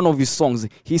 In one of his songs,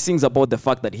 he sings about the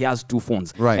fact that he has 2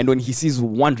 phones. Right. And when he sees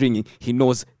one ringing, he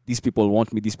knows these people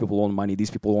want me, these people want money, these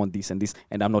people want this and this,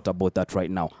 and I'm not about that right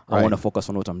now. I Right. want to focus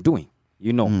on what I'm doing.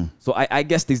 You know, so I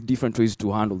guess there's different ways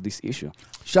to handle this issue.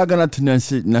 Shagana to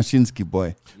Nashinsky,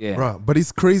 boy. Yeah. Bruh, but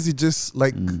it's crazy just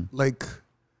like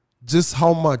just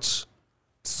how much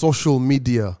social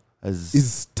media As,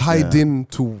 is tied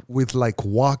into with like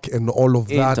work and all of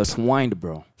that. Intertwined,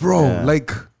 bro. Bro, Yeah.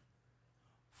 like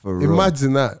for real.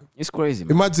 imagine that. It's crazy,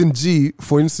 man. Imagine G,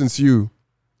 for instance, you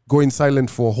going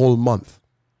silent for a whole month.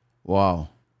 Wow.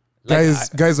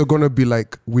 Guys are gonna be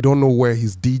like, we don't know where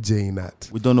he's DJing at.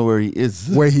 We don't know where he is.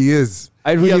 Where he is.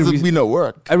 I He really, hasn't been at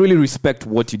work. I really respect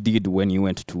what you did when you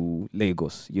went to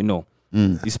Lagos. You know,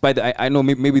 despite I know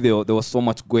maybe there was so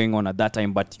much going on at that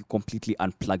time, but you completely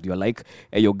unplugged. You're like,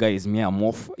 hey, yo guys, me, I'm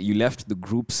off. You left the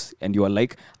groups, and you are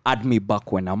like, add me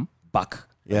back when I'm back.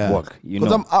 At work. You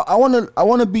know, I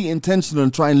wanna be intentional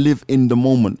and try and live in the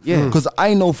moment. Yeah. Because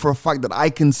I know for a fact that I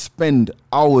can spend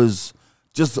hours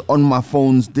just on my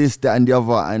phones, this, that, and the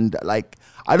other, and like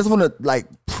I just want to like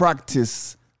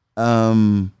practice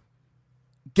getting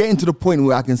to the point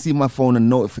where I can see my phone and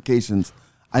notifications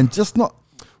and just not.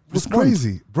 It's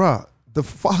crazy, bruh.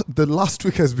 The last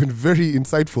week has been very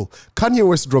insightful. Kanye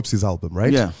West drops his album,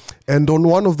 right? Yeah. And on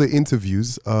one of the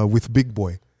interviews with Big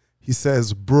Boy, he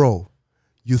says, bro,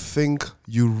 you think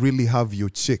you really have your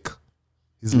chick?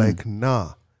 He's like,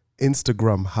 nah,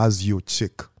 Instagram has your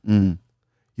chick.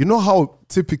 You know how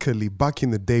typically back in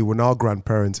the day when our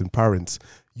grandparents and parents,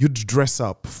 you'd dress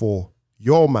up for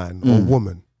your man or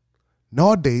woman.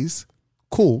 Nowadays,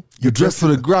 cool. You dress for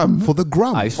the gram. For the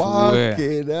gram. I swear.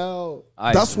 Fucking hell.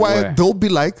 That's why they'll be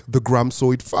like, the gram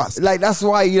saw it fast. Like that's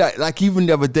why, like even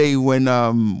the other day when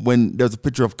there's a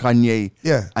picture of Kanye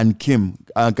and Kim,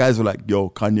 guys were like, "Yo,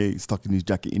 Kanye is stuck in his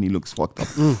jacket and he looks fucked up."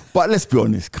 But let's be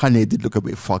honest, Kanye did look a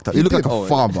bit fucked up. He looked like a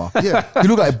farmer. Yeah, he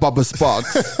looked like Bubba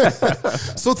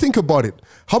Sparks. So think about it.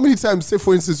 How many times, say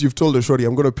for instance, you've told a shorty,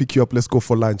 "I'm gonna pick you up. Let's go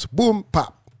for lunch." Boom,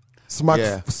 pop.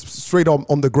 Smack straight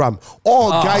on the gram. All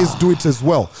guys do it as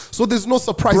well. So there's no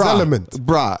surprise element.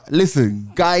 Bruh,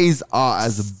 listen, guys are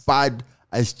as bad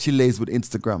as Chiles with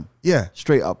Instagram. Yeah.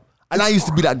 Straight up. And I used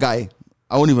to be that guy.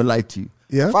 I won't even lie to you.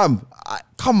 Yeah? Fam,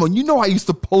 come on, you know I used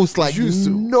to post like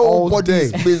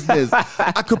nobody's business.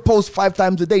 I could post 5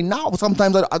 times a day. Now,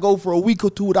 sometimes I go for a week or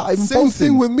two without even Same posting.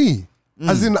 thing with me.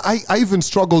 As in, I even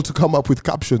struggle to come up with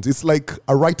captions. It's like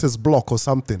a writer's block or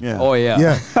something. Yeah. Oh yeah.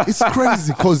 Yeah, it's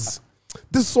crazy because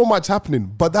there's so much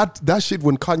happening. But that shit,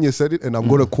 when Kanye said it, and I'm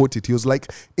going to quote it, he was like,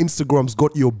 Instagram's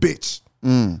got your bitch.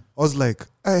 I was like,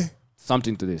 hey.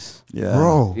 Something to this. Yeah.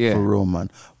 Bro. Yeah. For real,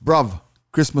 man. Bruv,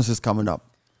 Christmas is coming up.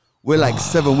 We're like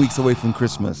 7 weeks away from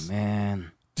Christmas.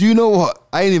 Man. Do you know what?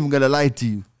 I ain't even going to lie to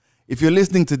you. If you're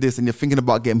listening to this and you're thinking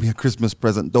about getting me a Christmas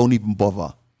present, don't even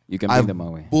bother. You can bring them my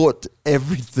way. Bought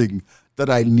everything that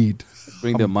I need.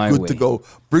 Bring them my good way. to go.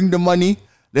 Bring the money.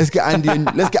 Let's get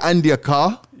Andy a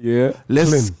car. Yeah.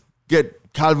 Let's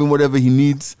get Calvin whatever he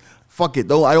needs. Fuck it.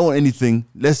 I don't want anything.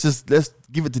 Let's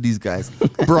give it to these guys.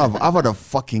 Bruv, I've had a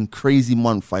fucking crazy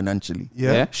month financially.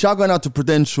 Yeah. Shout going out to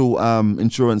Prudential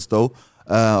Insurance though.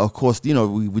 Of course, you know,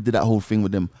 we did that whole thing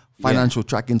with them. Financial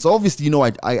tracking. So obviously, you know,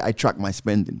 I track my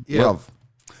spending. Yeah. Bruv,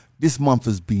 this month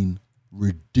has been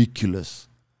ridiculous.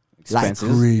 Expenses.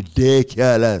 Like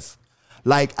ridiculous.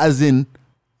 Like as in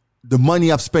the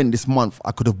money I've spent this month,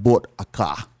 I could have bought a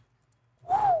car.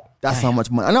 That's how much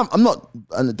money. And I'm not,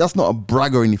 and that's not a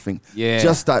brag or anything. Yeah.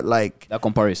 Just that like, That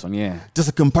comparison, yeah. just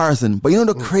a comparison. But you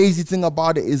know, the crazy thing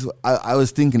about it is I was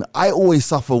thinking, I always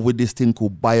suffer with this thing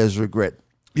called buyer's regret.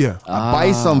 Yeah. I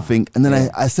buy something and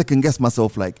then I second guess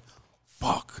myself like,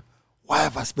 fuck, why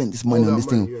have I spent this money on this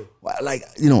thing? Why, like,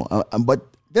 you know, but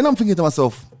then I'm thinking to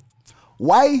myself,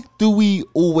 why do we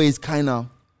always kind of,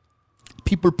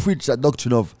 people preach that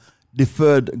doctrine of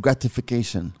deferred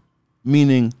gratification?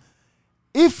 Meaning,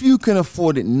 if you can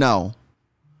afford it now,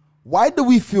 why do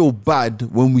we feel bad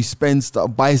when we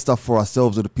buy stuff for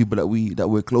ourselves or the people that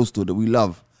we're close to, that we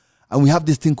love? And we have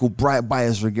this thing called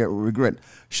buyer's regret.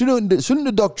 Shouldn't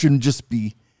the doctrine just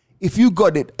be, if you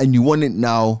got it and you want it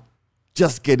now,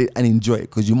 just get it and enjoy it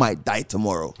because you might die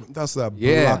tomorrow? That's that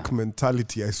Yeah. black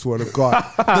mentality, I swear to God.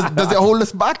 Does it hold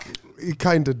us back? It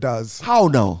kind of does. How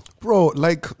now? Bro,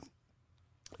 like,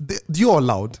 you're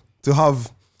allowed to have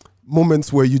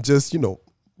moments where you just, you know,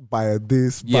 buy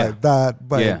this, Yeah. buy that,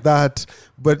 buy Yeah. that.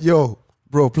 But yo,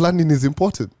 bro, planning is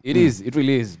important. It is. It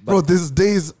really is. But Bro, these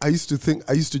days I used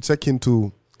to check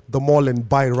into the mall and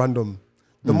buy random.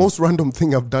 The most random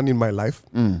thing I've done in my life.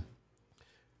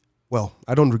 Well,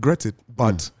 I don't regret it,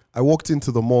 but I walked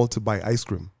into the mall to buy ice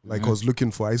cream. Like I was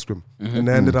looking for ice cream. And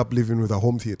I ended up living with a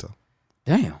home theater.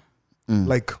 damn.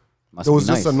 Like Must there was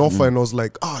be just nice. an offer and I was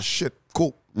like, oh shit,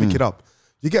 cool, pick it up.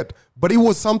 You get, but it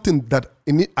was something that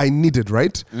I needed,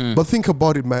 right? But think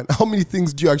about it, man. How many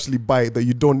things do you actually buy that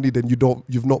you don't need and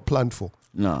you've not planned for?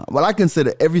 No. Well, I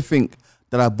consider everything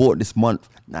that I bought this month.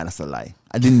 Nah, that's a lie.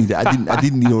 I didn't need it. I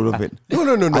didn't need all of it.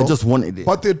 No. I just wanted it.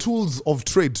 But they're tools of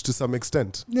trade to some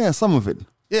extent. Yeah, some of it.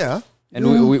 Yeah.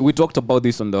 And we talked about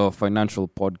this on the financial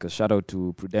podcast. Shout out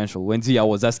to Prudential. When I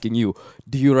was asking you,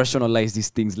 do you rationalize these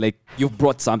things? Like you've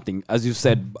brought something, as you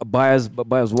said, buyer's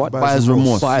what? Buyer's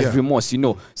remorse. Buyer's remorse, you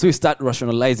know. So you start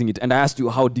rationalizing it. And I asked you,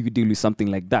 how do you deal with something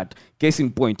like that? Case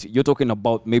in point, you're talking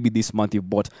about maybe this month you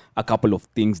bought a couple of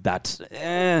things that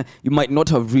you might not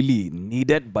have really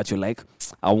needed, but you're like,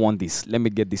 I want this. Let me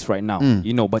get this right now.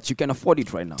 You know, but you can afford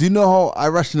it right now. Do you know how I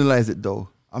rationalize it though?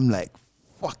 I'm like,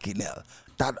 fucking hell.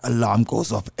 That alarm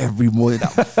goes off every morning at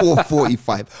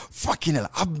 4:45. Fucking hell,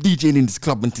 I'm DJing in this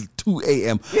club until 2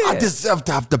 a.m. I deserve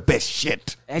to have the best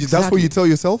shit. Exactly. That's what you tell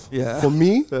yourself? Yeah. For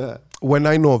me, when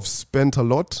I know I've spent a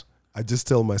lot, I just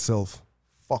tell myself,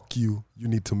 fuck you, you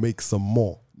need to make some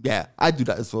more. Yeah, I do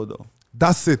that as well though.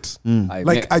 That's it.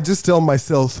 I just tell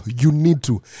myself, you need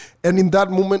to. And in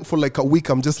that moment for like a week,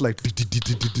 I'm just like,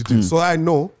 so I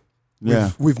know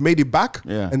we've made it back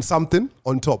and something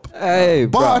on top. Hey,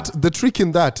 but the trick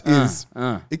in that is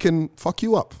it can fuck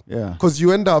you up. Yeah. Because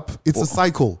you end up, it's a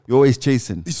cycle. You're always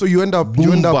chasing. So you end up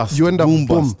Boom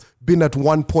bust. being at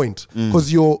one point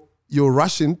because you're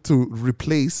rushing to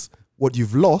replace what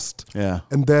you've lost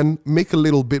and then make a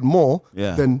little bit more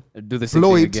then do the same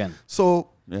blow thing it again. So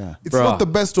it's not the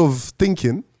best of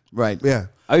thinking. Right. Yeah.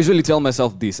 I usually tell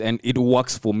myself this, and it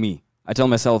works for me. I tell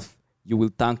myself, you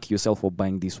will thank yourself for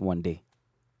buying this one day.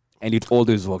 And it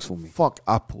always works for me. Fuck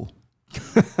Apple.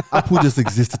 Apple just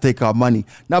exists to take our money.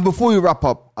 Now, before we wrap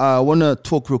up, I want to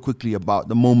talk real quickly about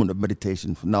the moment of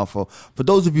meditation. Now, for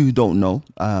those of you who don't know,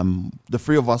 the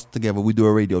three of us together, we do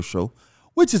a radio show,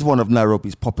 which is one of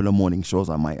Nairobi's popular morning shows,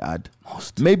 I might add.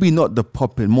 Maybe not the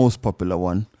most popular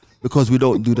one, because we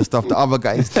don't do the stuff the other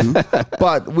guys do,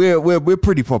 but we're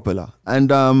pretty popular.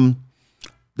 And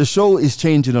the show is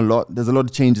changing a lot. There's a lot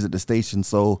of changes at the station.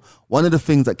 So one of the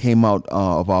things that came out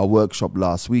of our workshop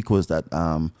last week was that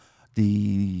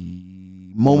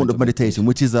the moment of meditation,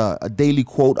 which is a daily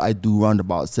quote I do around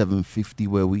about 7:50,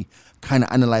 where we kind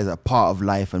of analyze a part of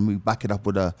life and we back it up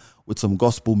with some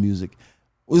gospel music,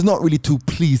 was not really too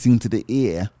pleasing to the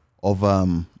ear of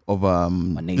the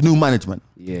new management.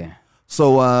 Yeah.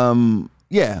 So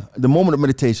the moment of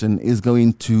meditation is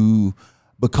going to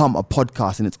become a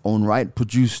podcast in its own right,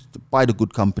 produced by the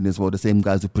Good Company as well, the same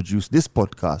guys who produced this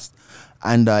podcast.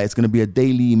 And it's going to be a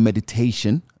daily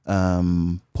meditation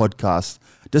podcast,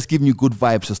 just giving you good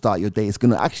vibes to start your day. It's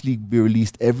going to actually be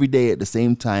released every day at the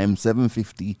same time,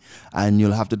 7:50, and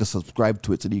you'll have to just subscribe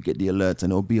to it so that you get the alerts,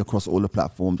 and it'll be across all the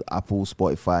platforms, Apple,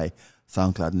 Spotify,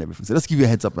 SoundCloud, and everything. So let's give you a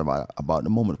heads up about the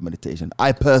moment of meditation.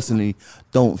 I personally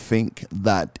don't think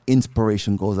that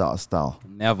inspiration goes out of style.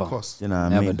 Never. Of course. You know what I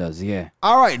Never mean? does, yeah.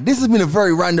 All right, this has been a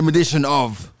very random edition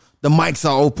of The Mics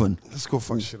Are Open. Let's go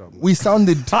fuck shit up. We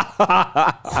sounded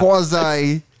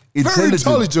quasi Very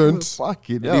intelligent.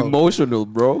 Fucking And emotional,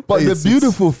 bro. But It's- the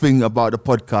beautiful thing about the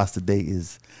podcast today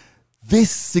is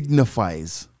this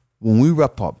signifies, when we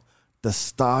wrap up, the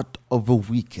start of a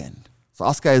weekend. So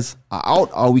us guys are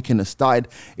out. Our weekend has started.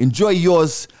 Enjoy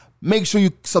yours. Make sure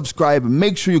you subscribe.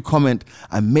 Make sure you comment.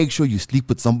 And make sure you sleep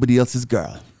with somebody else's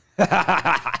girl.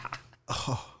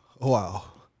 Wow.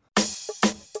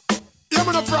 Yeah,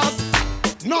 me no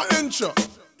frost, no intro.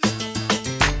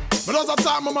 But just a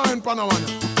time my mind pan a one.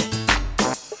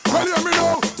 Well, hear me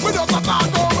now, me just a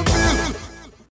talk over